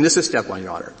 Yes, and this is step 1,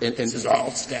 Your Honor. This is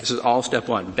all step 1. This is all step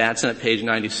 1. Batson at page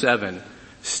 97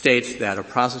 states that a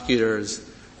prosecutor's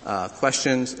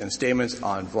questions and statements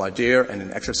on voir dire and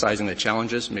in exercising the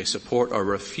challenges may support or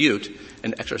refute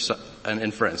an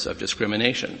inference of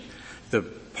discrimination. The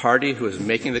party who is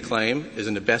making the claim is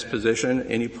in the best position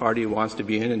any party wants to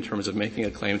be in terms of making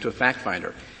a claim to a fact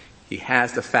finder. He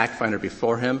has the fact finder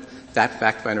before him. That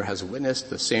fact finder has witnessed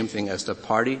the same thing as the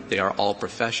party. They are all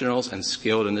professionals and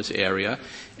skilled in this area.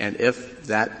 And if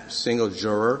that single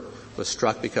juror was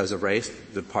struck because of race,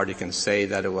 the party can say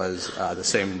that it was the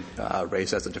same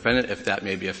race as the defendant, if that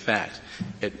may be a fact.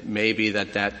 It may be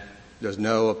that there's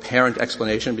no apparent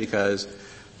explanation because,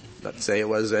 let's say, it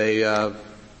was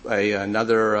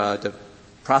another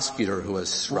prosecutor who was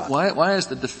struck. Why is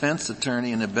the defense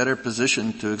attorney in a better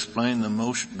position to explain the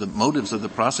motives of the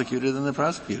prosecutor than the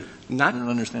prosecutor? I don't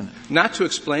understand that. Not to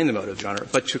explain the motives, Your Honor,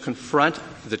 but to confront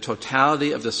the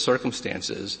totality of the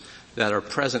circumstances that are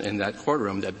present in that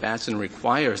courtroom that Batson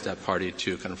requires that party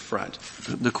to confront.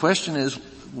 The question is,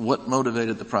 what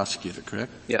motivated the prosecutor,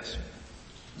 correct? Yes.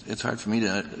 It's hard for me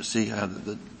to see how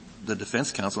the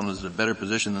defense counsel is in a better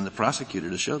position than the prosecutor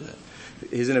to show that.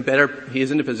 He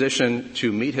is in a position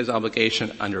to meet his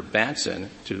obligation under Batson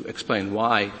to explain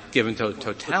why, given the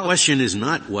totality. The question is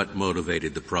not what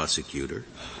motivated the prosecutor,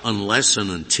 unless and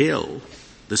until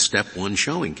the step 1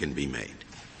 showing can be made.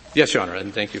 Yes, Your Honor,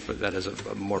 and thank you for that as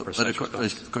a more precise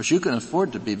response. Of course, you can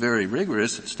afford to be very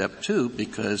rigorous at step 2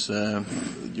 because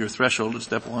your threshold at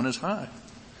step 1 is high.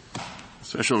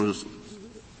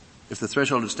 If the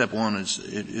threshold at step 1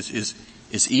 is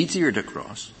easier to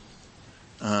cross,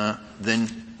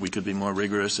 then we could be more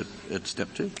rigorous at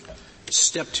step 2.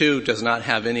 Step 2 does not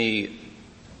have any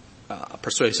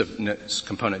persuasiveness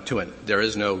component to it. There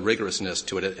is no rigorousness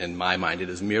to it in my mind. It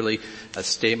is merely a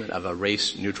statement of a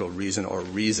race-neutral reason or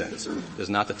reasons. There's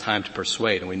not the time to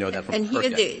persuade, and we know that from Perkins.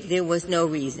 And here there was no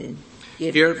reason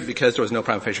given. Here, because there was no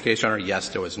prima facie case, Your Honor, yes,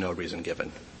 there was no reason given.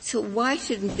 So why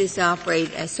shouldn't this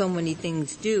operate as so many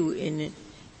things do in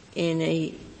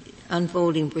a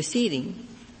unfolding proceeding?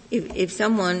 If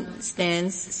someone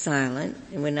stands silent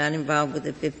and we're not involved with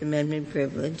the Fifth Amendment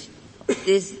privilege,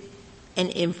 there's an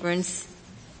inference,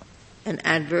 an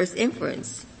adverse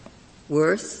inference.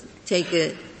 Worse, take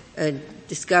a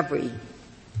discovery,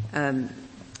 and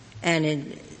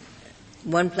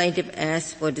one plaintiff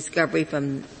asks for discovery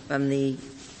from the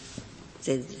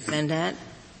defendant,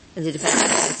 and the defendant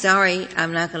says, sorry,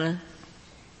 I'm not going to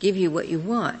give you what you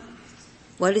want.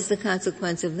 What is the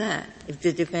consequence of that? If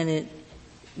the defendant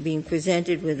being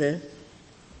presented with an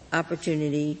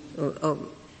opportunity or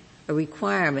a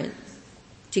requirement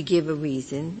to give a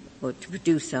reason or to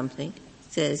produce something,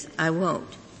 says, I won't.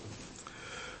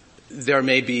 There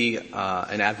may be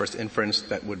an adverse inference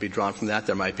that would be drawn from that.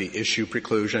 There might be issue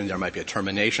preclusion. There might be a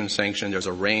termination sanction. There's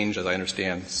a range, as I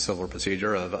understand, civil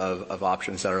procedure of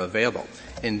options that are available.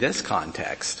 In this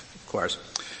context, of course,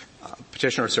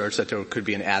 petitioner asserts that there could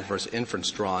be an adverse inference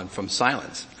drawn from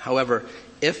silence. However,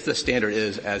 if the standard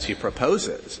is, as he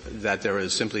proposes, that there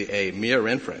is simply a mere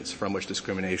inference from which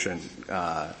discrimination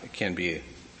can be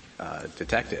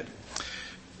detected,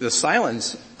 the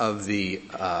silence of the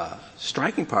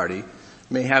striking party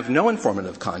may have no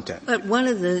informative content. But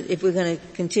if we're going to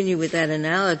continue with that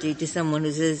analogy to someone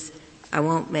who says, I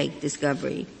won't make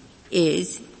discovery,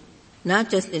 is not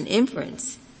just an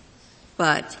inference,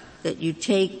 but that you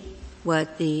take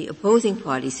what the opposing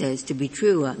party says to be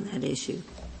true on that issue.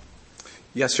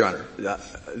 Yes, Your Honor.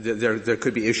 There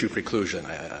could be issue preclusion.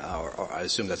 I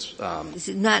assume that's this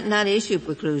is not issue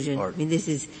preclusion. I mean, this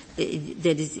is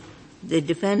the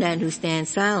defendant who stands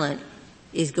silent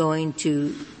is going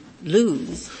to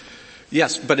lose.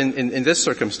 Yes, but in this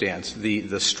circumstance,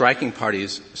 the striking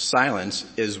party's silence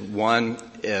is one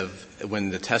when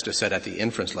the test is set at the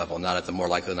inference level, not at the more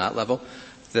likely than not level.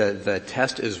 The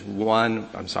test is one,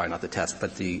 I'm sorry, not the test,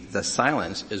 but the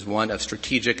silence is one of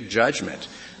strategic judgment.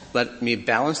 Let me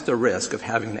balance the risk of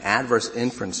having an adverse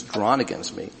inference drawn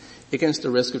against me against the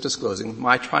risk of disclosing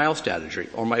my trial strategy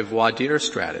or my voir dire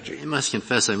strategy. I must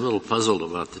confess I'm a little puzzled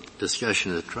about the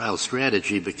discussion of the trial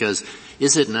strategy, because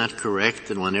is it not correct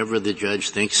that whenever the judge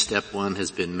thinks step one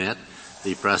has been met,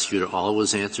 the prosecutor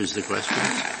always answers the question?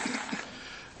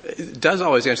 It does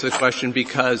always answer the question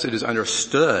because it is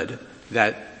understood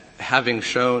that having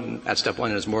shown at step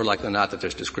one it is more likely than not that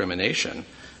there's discrimination,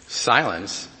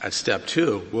 silence at step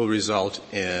two will result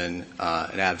in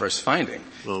an adverse finding.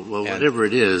 Well, whatever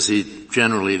it is,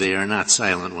 generally they are not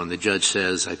silent when the judge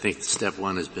says, I think step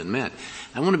one has been met.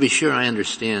 I want to be sure I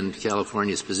understand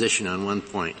California's position on one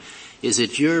point. Is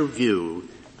it your view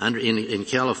in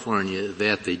California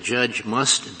that the judge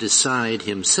must decide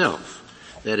himself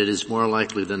that it is more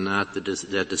likely than not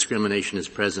that discrimination is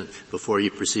present before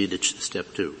you proceed to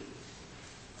step two?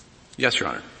 Yes, Your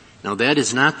Honor. Now, that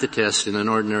is not the test in an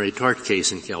ordinary tort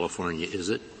case in California, is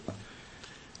it?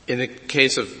 In the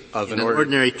case of an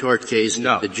ordinary tort case,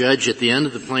 no. The judge at the end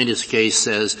of the plaintiff's case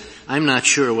says, I'm not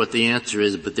sure what the answer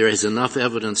is, but there is enough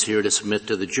evidence here to submit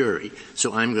to the jury,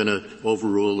 so I'm going to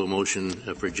overrule the motion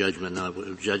for judgment at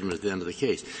the end of the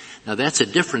case. Now, that's a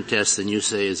different test than you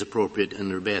say is appropriate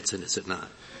under Batson, is it not?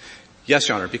 Yes,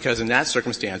 Your Honor, because in that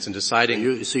circumstance, in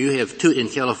deciding... So you have in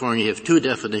California, you have two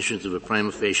definitions of a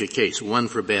prima facie case, one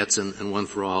for Batson and one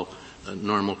for all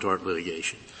normal tort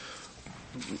litigation.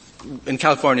 In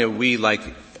California, we, like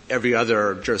every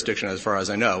other jurisdiction as far as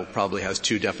I know, probably has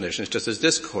two definitions, just as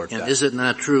this court does. And is it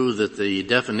not true that the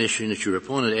definition that your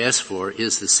opponent asked for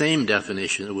is the same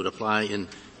definition that would apply in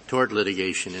tort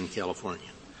litigation in California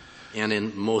and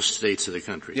in most states of the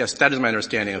country? Yes, that is my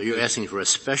understanding. So you're asking for a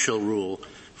special rule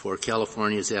for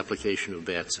California's application of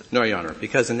Batson? No, Your Honor,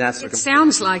 because in that circumstance... It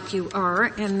sounds like you are,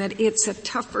 and that it's a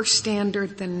tougher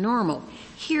standard than normal.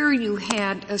 Here you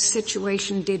had a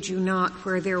situation, did you not,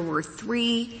 where there were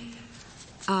three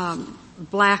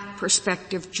black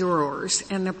prospective jurors,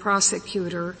 and the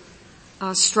prosecutor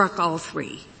struck all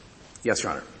three. Yes,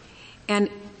 Your Honor. And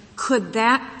could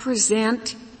that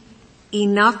present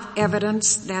enough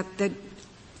evidence that the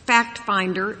fact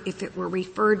finder, if it were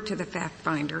referred to the fact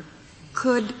finder,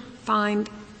 could find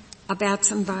a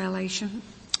Batson violation?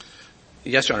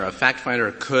 Yes, Your Honor. A fact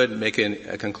finder could make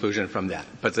a conclusion from that.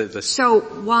 But So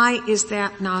why is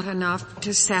that not enough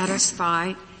to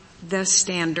satisfy the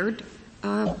standard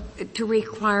to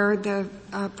require the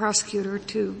prosecutor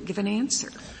to give an answer?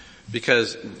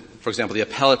 Because, for example, the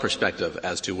appellate perspective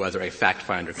as to whether a fact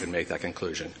finder could make that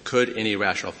conclusion. Could any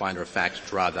rational finder of fact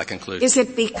draw that conclusion? Is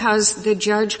it because the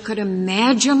judge could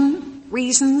imagine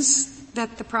reasons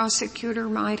that the prosecutor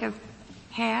might have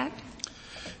had?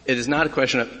 It is not a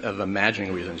question of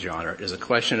imagining reasons, Your Honor. It is a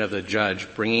question of the judge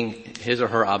bringing his or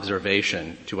her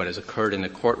observation to what has occurred in the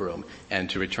courtroom. And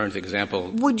to return to the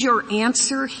example... Would your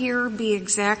answer here be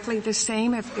exactly the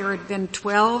same if there had been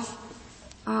 12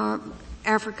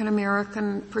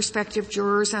 African-American prospective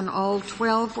jurors and all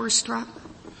 12 were struck?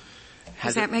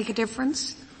 Does that make a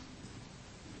difference?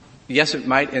 Yes, it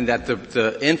might, in that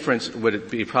the inference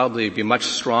would probably be much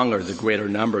stronger the greater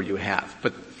number you have.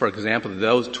 But, for example,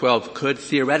 those 12 could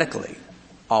theoretically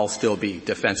all still be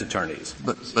defense attorneys.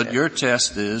 But your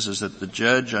test is that the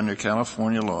judge under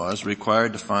California law is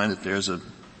required to find that there's a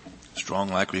strong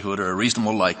likelihood or a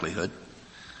reasonable likelihood,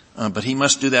 but he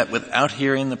must do that without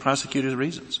hearing the prosecutor's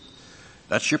reasons.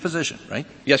 That's your position, right?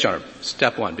 Yes, Your Honor.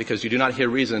 Step one, because you do not hear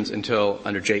reasons until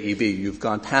under JEB you've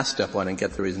gone past step one and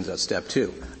get the reasons at step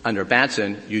two. Under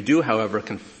Batson, you do, however,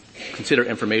 consider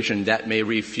information that may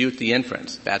refute the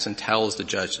inference. Batson tells the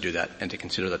judge to do that and to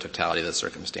consider the totality of the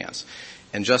circumstance.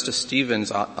 And Justice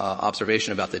Stevens'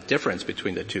 observation about the difference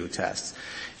between the two tests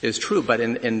is true, but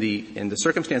in the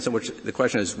circumstance in which the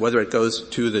question is whether it goes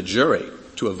to the jury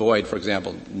to avoid, for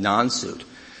example, non-suit,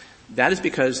 that is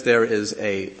because there is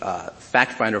a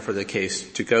fact finder for the case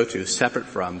to go to separate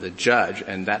from the judge,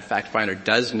 and that fact finder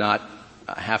does not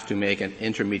have to make an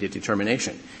intermediate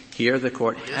determination. Here the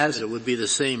court has... It would be the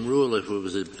same rule if it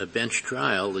was a bench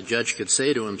trial. The judge could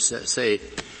say to him,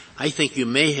 I think you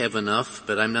may have enough,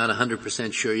 but I'm not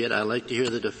 100% sure yet. I'd like to hear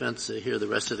the defense, hear the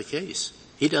rest of the case.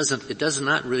 It does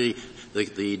not really,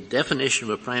 the definition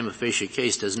of a prima facie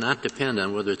case does not depend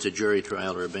on whether it's a jury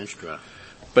trial or a bench trial.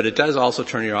 But it does also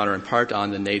turn, Your Honor, in part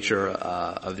on the nature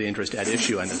of the interest at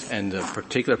issue and the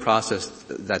particular process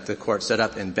that the court set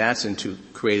up in Batson to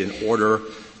create an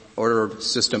order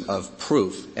system of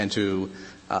proof and to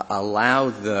allow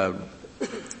the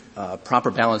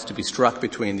proper balance to be struck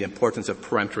between the importance of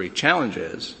peremptory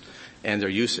challenges and their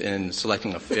use in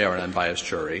selecting a fair and unbiased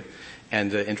jury and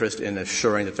the interest in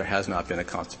assuring that there has not been a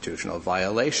constitutional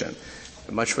violation.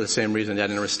 Much for the same reason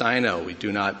that in Restaino we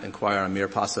do not inquire on mere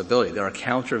possibility. There are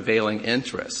countervailing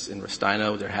interests. In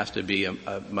Restaino there has to be a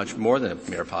much more than a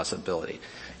mere possibility.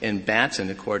 In Batson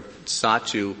the court sought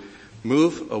to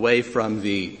move away from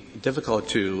the difficult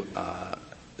to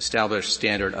establish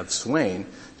standard of Swain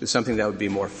to something that would be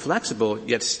more flexible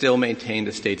yet still maintain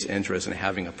the state's interest in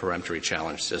having a peremptory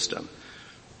challenge system.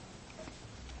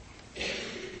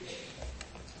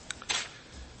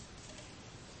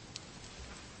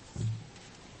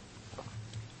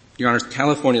 Your Honor,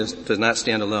 California does not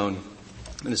stand alone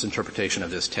in its interpretation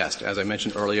of this test. As I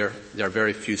mentioned earlier, there are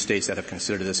very few states that have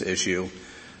considered this issue.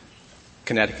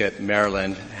 Connecticut,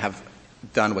 Maryland have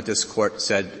done what this court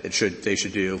said they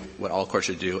should do, what all courts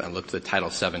should do, and look to the Title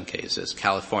VII cases.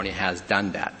 California has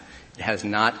done that. It has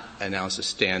not announced a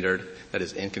standard that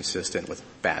is inconsistent with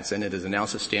Batson. It has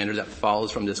announced a standard that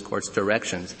follows from this court's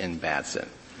directions in Batson.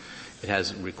 It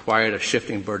has required a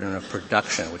shifting burden of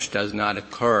production, which does not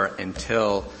occur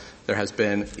until there has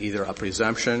been either a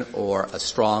presumption or a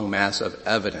strong mass of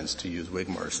evidence, to use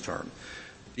Wigmore's term.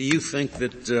 Do you think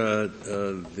that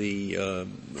the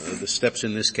steps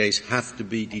in this case have to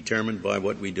be determined by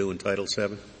what we do in Title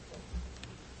VII?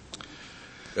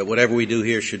 That whatever we do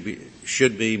here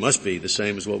must be the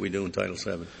same as what we do in Title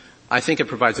VII? I think it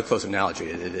provides a close analogy.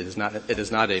 It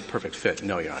is not a perfect fit,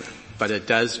 no, Your Honor. But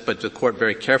the court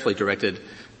very carefully directed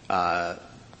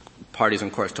parties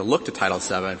and courts to look to Title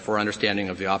VII for understanding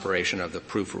of the operation of the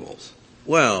proof rules.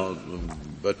 Well,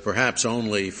 but perhaps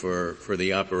only for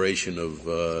the operation of,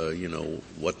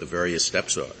 what the various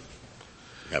steps are.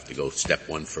 You have to go step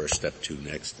one first, step two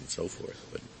next, and so forth.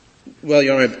 But. Well,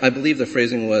 Your Honor, I believe the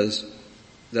phrasing was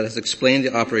that has explained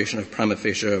the operation of prima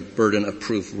facie burden of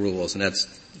proof rules, and that's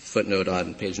footnote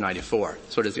on page 94.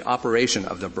 So it is the operation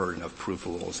of the burden of proof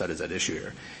rules that is at issue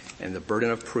here. And the burden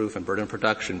of proof and burden of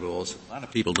production rules. A lot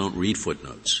of people don't read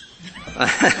footnotes.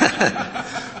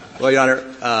 Well, Your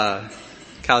Honor,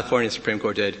 California Supreme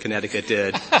Court did, Connecticut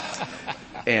did,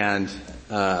 and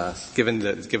given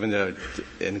the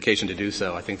indication to do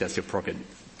so, I think that's the appropriate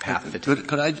path.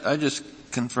 Could I just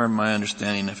confirm my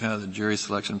understanding of how the jury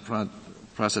selection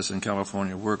process in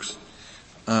California works?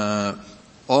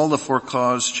 All the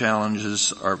for-cause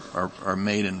challenges are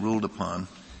made and ruled upon.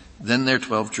 Then there are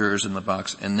 12 jurors in the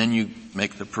box, and then you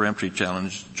make the peremptory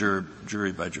challenge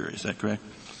jury by jury. Is that correct?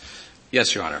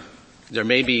 Yes, Your Honor. There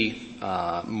may be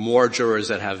more jurors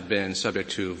that have been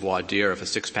subject to voir dire if a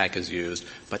six-pack is used,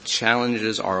 but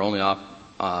challenges are only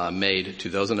made to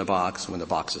those in the box when the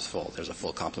box is full. There's a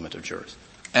full complement of jurors.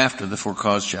 After the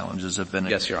for-cause challenges have been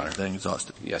Yes, Your Honor.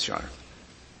 Exhausted. Yes, Your Honor.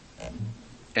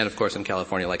 And, of course, in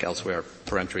California, like elsewhere,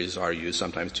 peremptories are used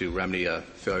sometimes to remedy a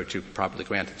failure to properly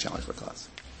grant a challenge for cause.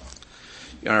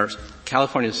 Your Honor,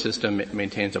 California's system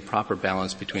maintains a proper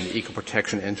balance between the equal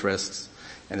protection interests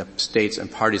and the state's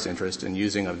and parties' interest in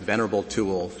using a venerable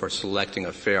tool for selecting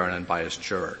a fair and unbiased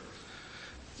juror.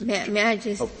 May I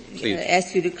just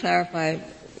ask you to clarify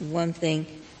one thing?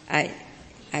 I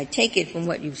take it from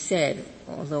what you've said,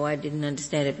 although I didn't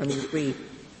understand it from your brief,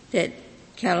 that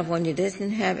California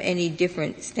doesn't have any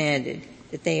different standard,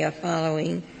 that they are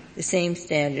following the same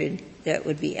standard that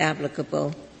would be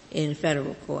applicable in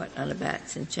federal court on a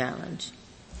Batson challenge.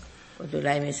 Or did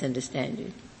I misunderstand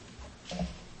you?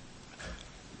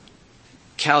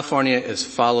 California is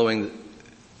following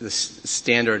the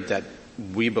standard that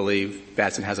we believe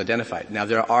Batson has identified. Now,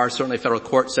 there are certainly federal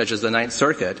courts, such as the Ninth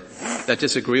Circuit, that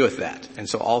disagree with that. And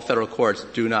so all federal courts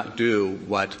do not do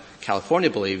what California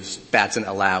believes Batson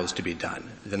allows to be done.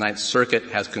 The Ninth Circuit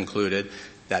has concluded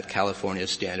that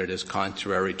California's standard is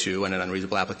contrary to and an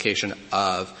unreasonable application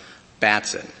of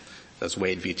Batson. That's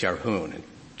Wade v. Terhune in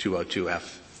 202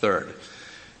 F. 3rd.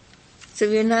 So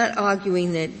you're not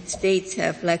arguing that states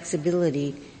have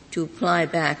flexibility to apply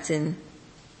Batson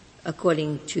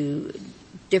according to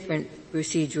different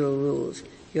procedural rules.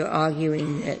 You're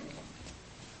arguing that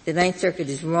the Ninth Circuit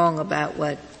is wrong about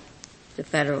what the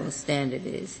federal standard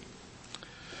is.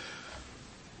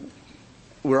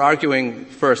 We're arguing,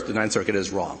 first, the Ninth Circuit is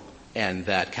wrong, and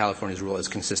that California's rule is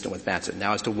consistent with Batson.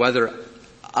 Now, as to whether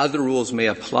other rules may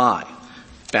apply,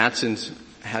 Batson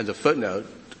has a footnote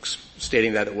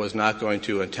stating that it was not going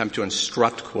to attempt to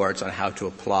instruct courts on how to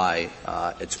apply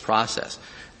its process.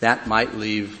 That might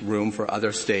leave room for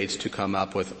other states to come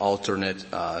up with alternate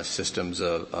systems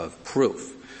of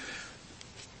proof.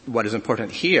 What is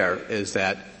important here is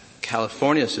that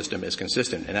California's system is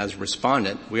consistent, and as a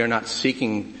respondent, we are not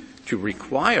seeking to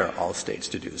require all states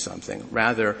to do something.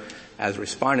 Rather, as a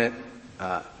respondent,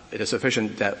 it is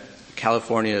sufficient that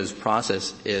California's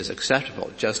process is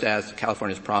acceptable, just as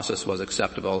California's process was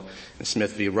acceptable in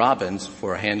Smith v. Robbins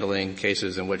for handling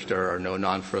cases in which there are no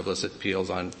non-frivolous appeals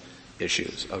on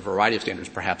issues. A variety of standards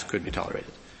perhaps could be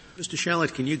tolerated. Mr.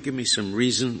 Shallot, can you give me some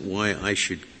reason why I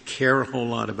should care a whole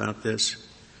lot about this?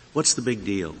 What's the big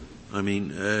deal? I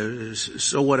mean,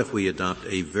 so what if we adopt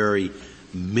a very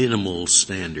minimal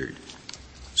standard?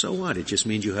 So what? It just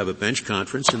means you have a bench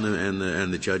conference and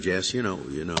the judge asks,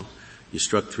 you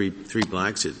struck three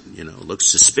blacks. It, looks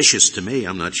suspicious to me.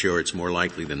 I'm not sure it's more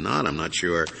likely than not. I'm not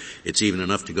sure it's even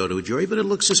enough to go to a jury, but it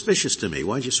looks suspicious to me.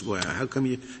 How come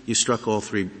you struck all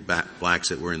three blacks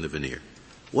that were in the veneer?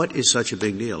 What is such a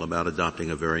big deal about adopting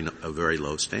a very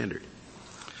low standard?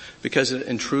 Because it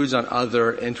intrudes on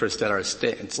other interests that are at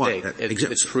stake. It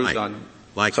intrudes on.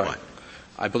 Like what?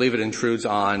 I believe it intrudes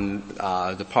on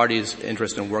the party's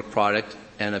interest in work product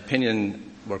and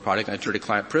opinion work product and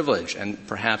attorney-client privilege, and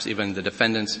perhaps even the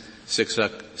defendant's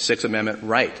Sixth Amendment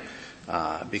right,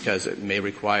 because it may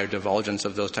require divulgence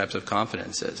of those types of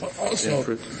confidences. Also,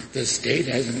 the state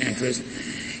has an interest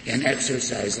in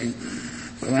exercising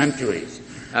peremptories.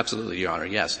 Absolutely, Your Honor,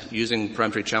 yes. Using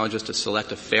peremptory challenges to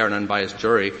select a fair and unbiased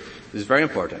jury is very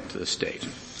important to the state.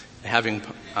 Having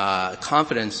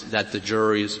confidence that the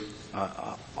juries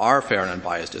are fair and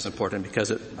unbiased is important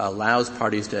because it allows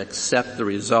parties to accept the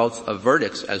results of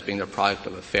verdicts as being the product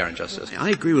of a fair and just system. I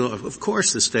agree with, of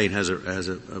course the state has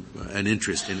an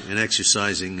interest in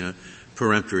exercising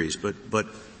peremptories, but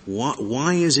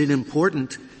why is it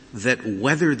important that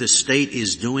whether the state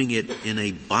is doing it in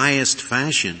a biased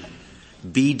fashion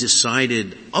be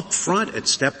decided up front at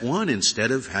step one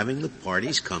instead of having the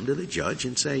parties come to the judge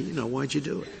and say, why'd you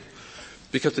do it?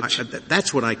 Because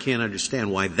that's what I can't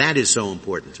understand, why that is so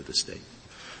important to the state.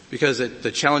 Because the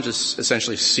challenges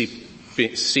essentially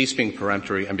cease being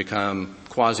peremptory and become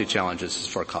quasi-challenges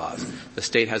for cause. The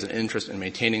state has an interest in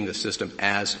maintaining the system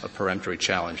as a peremptory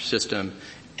challenge system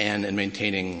and in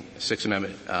maintaining Sixth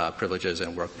Amendment privileges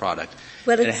and work product.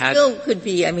 But it still could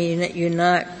be, you're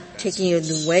not taking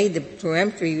away the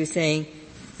peremptory. You're saying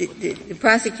the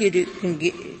prosecutor can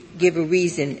give a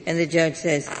reason, and the judge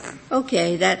says,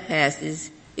 okay, that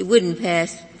passes. It wouldn't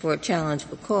pass for a challenge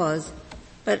for cause,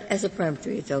 but as a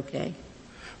peremptory, it's okay.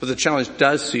 But the challenge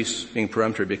does cease being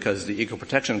peremptory because the Equal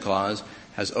Protection Clause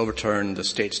has overturned the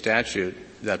state statute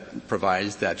that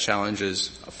provides that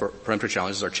peremptory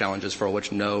challenges are challenges for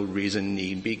which no reason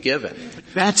need be given.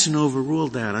 But Batson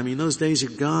overruled that. Those days are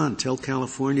gone. Tell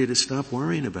California to stop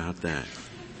worrying about that.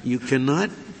 You cannot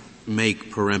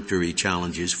make peremptory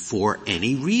challenges for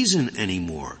any reason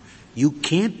anymore. You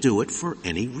can't do it for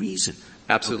any reason.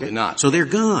 Absolutely not. So they're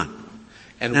gone.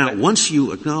 And now, once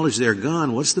you acknowledge they're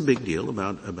gone, what's the big deal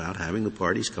about having the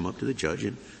parties come up to the judge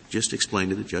and just explain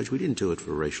to the judge, we didn't do it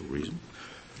for a racial reason?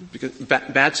 Because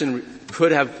Batson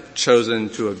could have chosen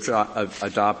to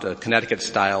adopt a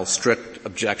Connecticut-style strict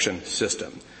objection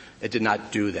system. It did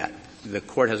not do that. The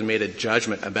court has made a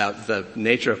judgment about the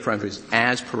nature of peremptories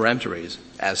as peremptories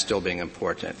as still being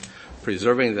important.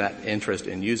 Preserving that interest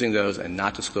in using those and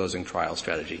not disclosing trial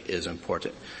strategy is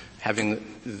important.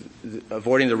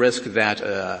 Avoiding the risk that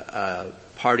a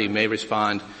party may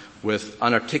respond with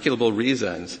unarticulable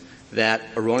reasons that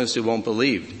erroneously won't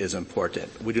believe is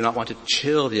important. We do not want to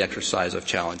chill the exercise of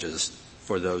challenges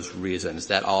for those reasons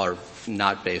that are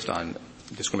not based on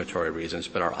discriminatory reasons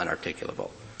but are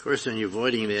unarticulable. Of course, when you're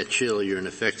avoiding that chill, you're in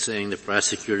effect saying the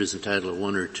prosecutor is entitled to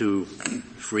one or two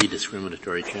free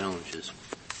discriminatory challenges.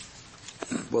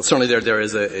 Well, certainly there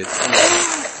is a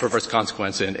perverse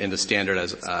consequence in the standard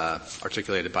as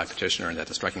articulated by petitioner, and that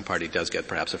the striking party does get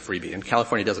perhaps a freebie. And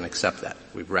California doesn't accept that.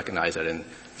 We've recognized that in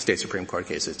state Supreme Court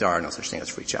cases there are no such thing as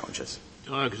free challenges.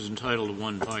 Dog is entitled to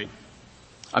one bite.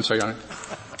 I'm sorry, Your Honor?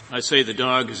 I say the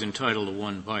dog is entitled to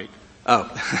one bite. Oh.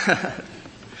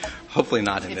 Hopefully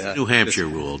not in New Hampshire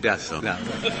rule. Yes. So. No.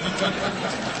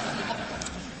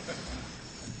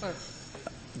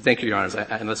 Thank you, Your Honors.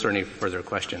 Unless there are any further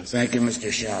questions. Thank you,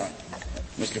 Mr. Shaw.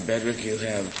 Mr. Bedrick, you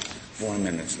have 4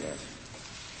 minutes left.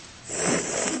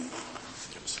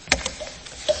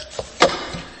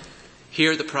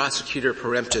 Here, the prosecutor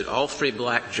preempted all 3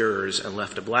 black jurors and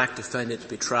left a black defendant to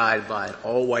be tried by an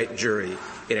all-white jury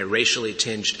in a racially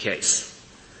tinged case.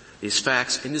 These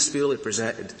facts indisputably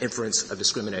present an inference of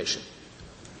discrimination.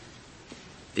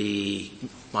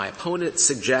 My opponent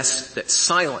suggests that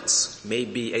silence may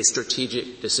be a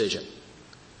strategic decision,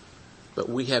 but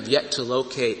we have yet to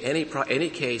locate any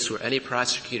case where any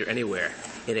prosecutor anywhere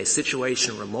in a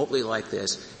situation remotely like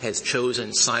this has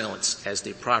chosen silence as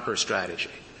the proper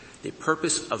strategy. The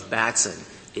purpose of Batson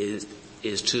is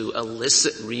to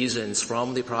elicit reasons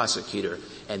from the prosecutor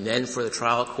and then for the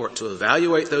trial court to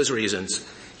evaluate those reasons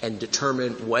and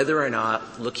determine whether or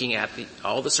not, looking at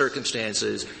all the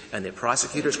circumstances and the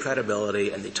prosecutor's credibility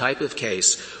and the type of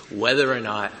case, whether or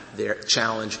not their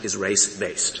challenge is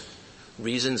race-based.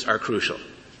 Reasons are crucial.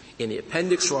 In the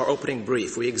appendix to our opening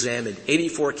brief, we examined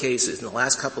 84 cases in the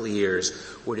last couple of years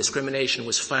where discrimination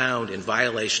was found in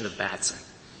violation of Batson.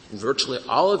 In virtually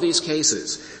all of these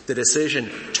cases, the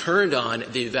decision turned on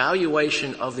the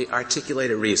evaluation of the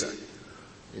articulated reason.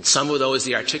 In some of those,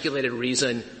 the articulated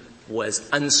reason was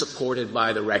unsupported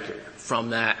by the record. From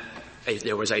that,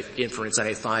 there was an inference and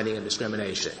a finding of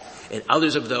discrimination. In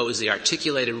others of those, the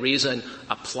articulated reason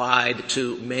applied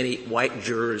to many white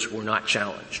jurors were not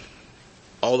challenged.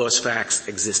 All those facts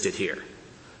existed here.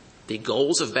 The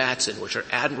goals of Batson, which are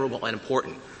admirable and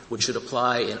important, which should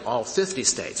apply in all 50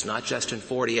 states, not just in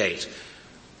 48,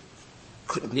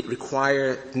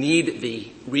 need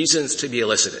the reasons to be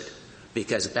elicited,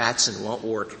 because Batson won't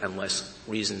work unless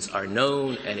reasons are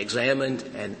known and examined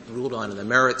and ruled on in the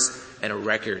merits and a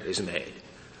record is made.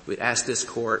 We'd ask this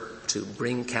court to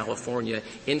bring California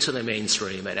into the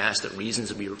mainstream and ask that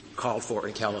reasons be called for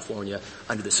in California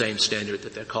under the same standard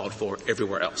that they're called for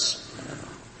everywhere else.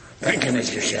 Thank you,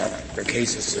 Mr. Shaw. The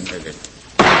case is submitted.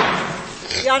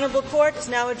 The Honorable Court is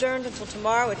now adjourned until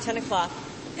tomorrow at 10 o'clock.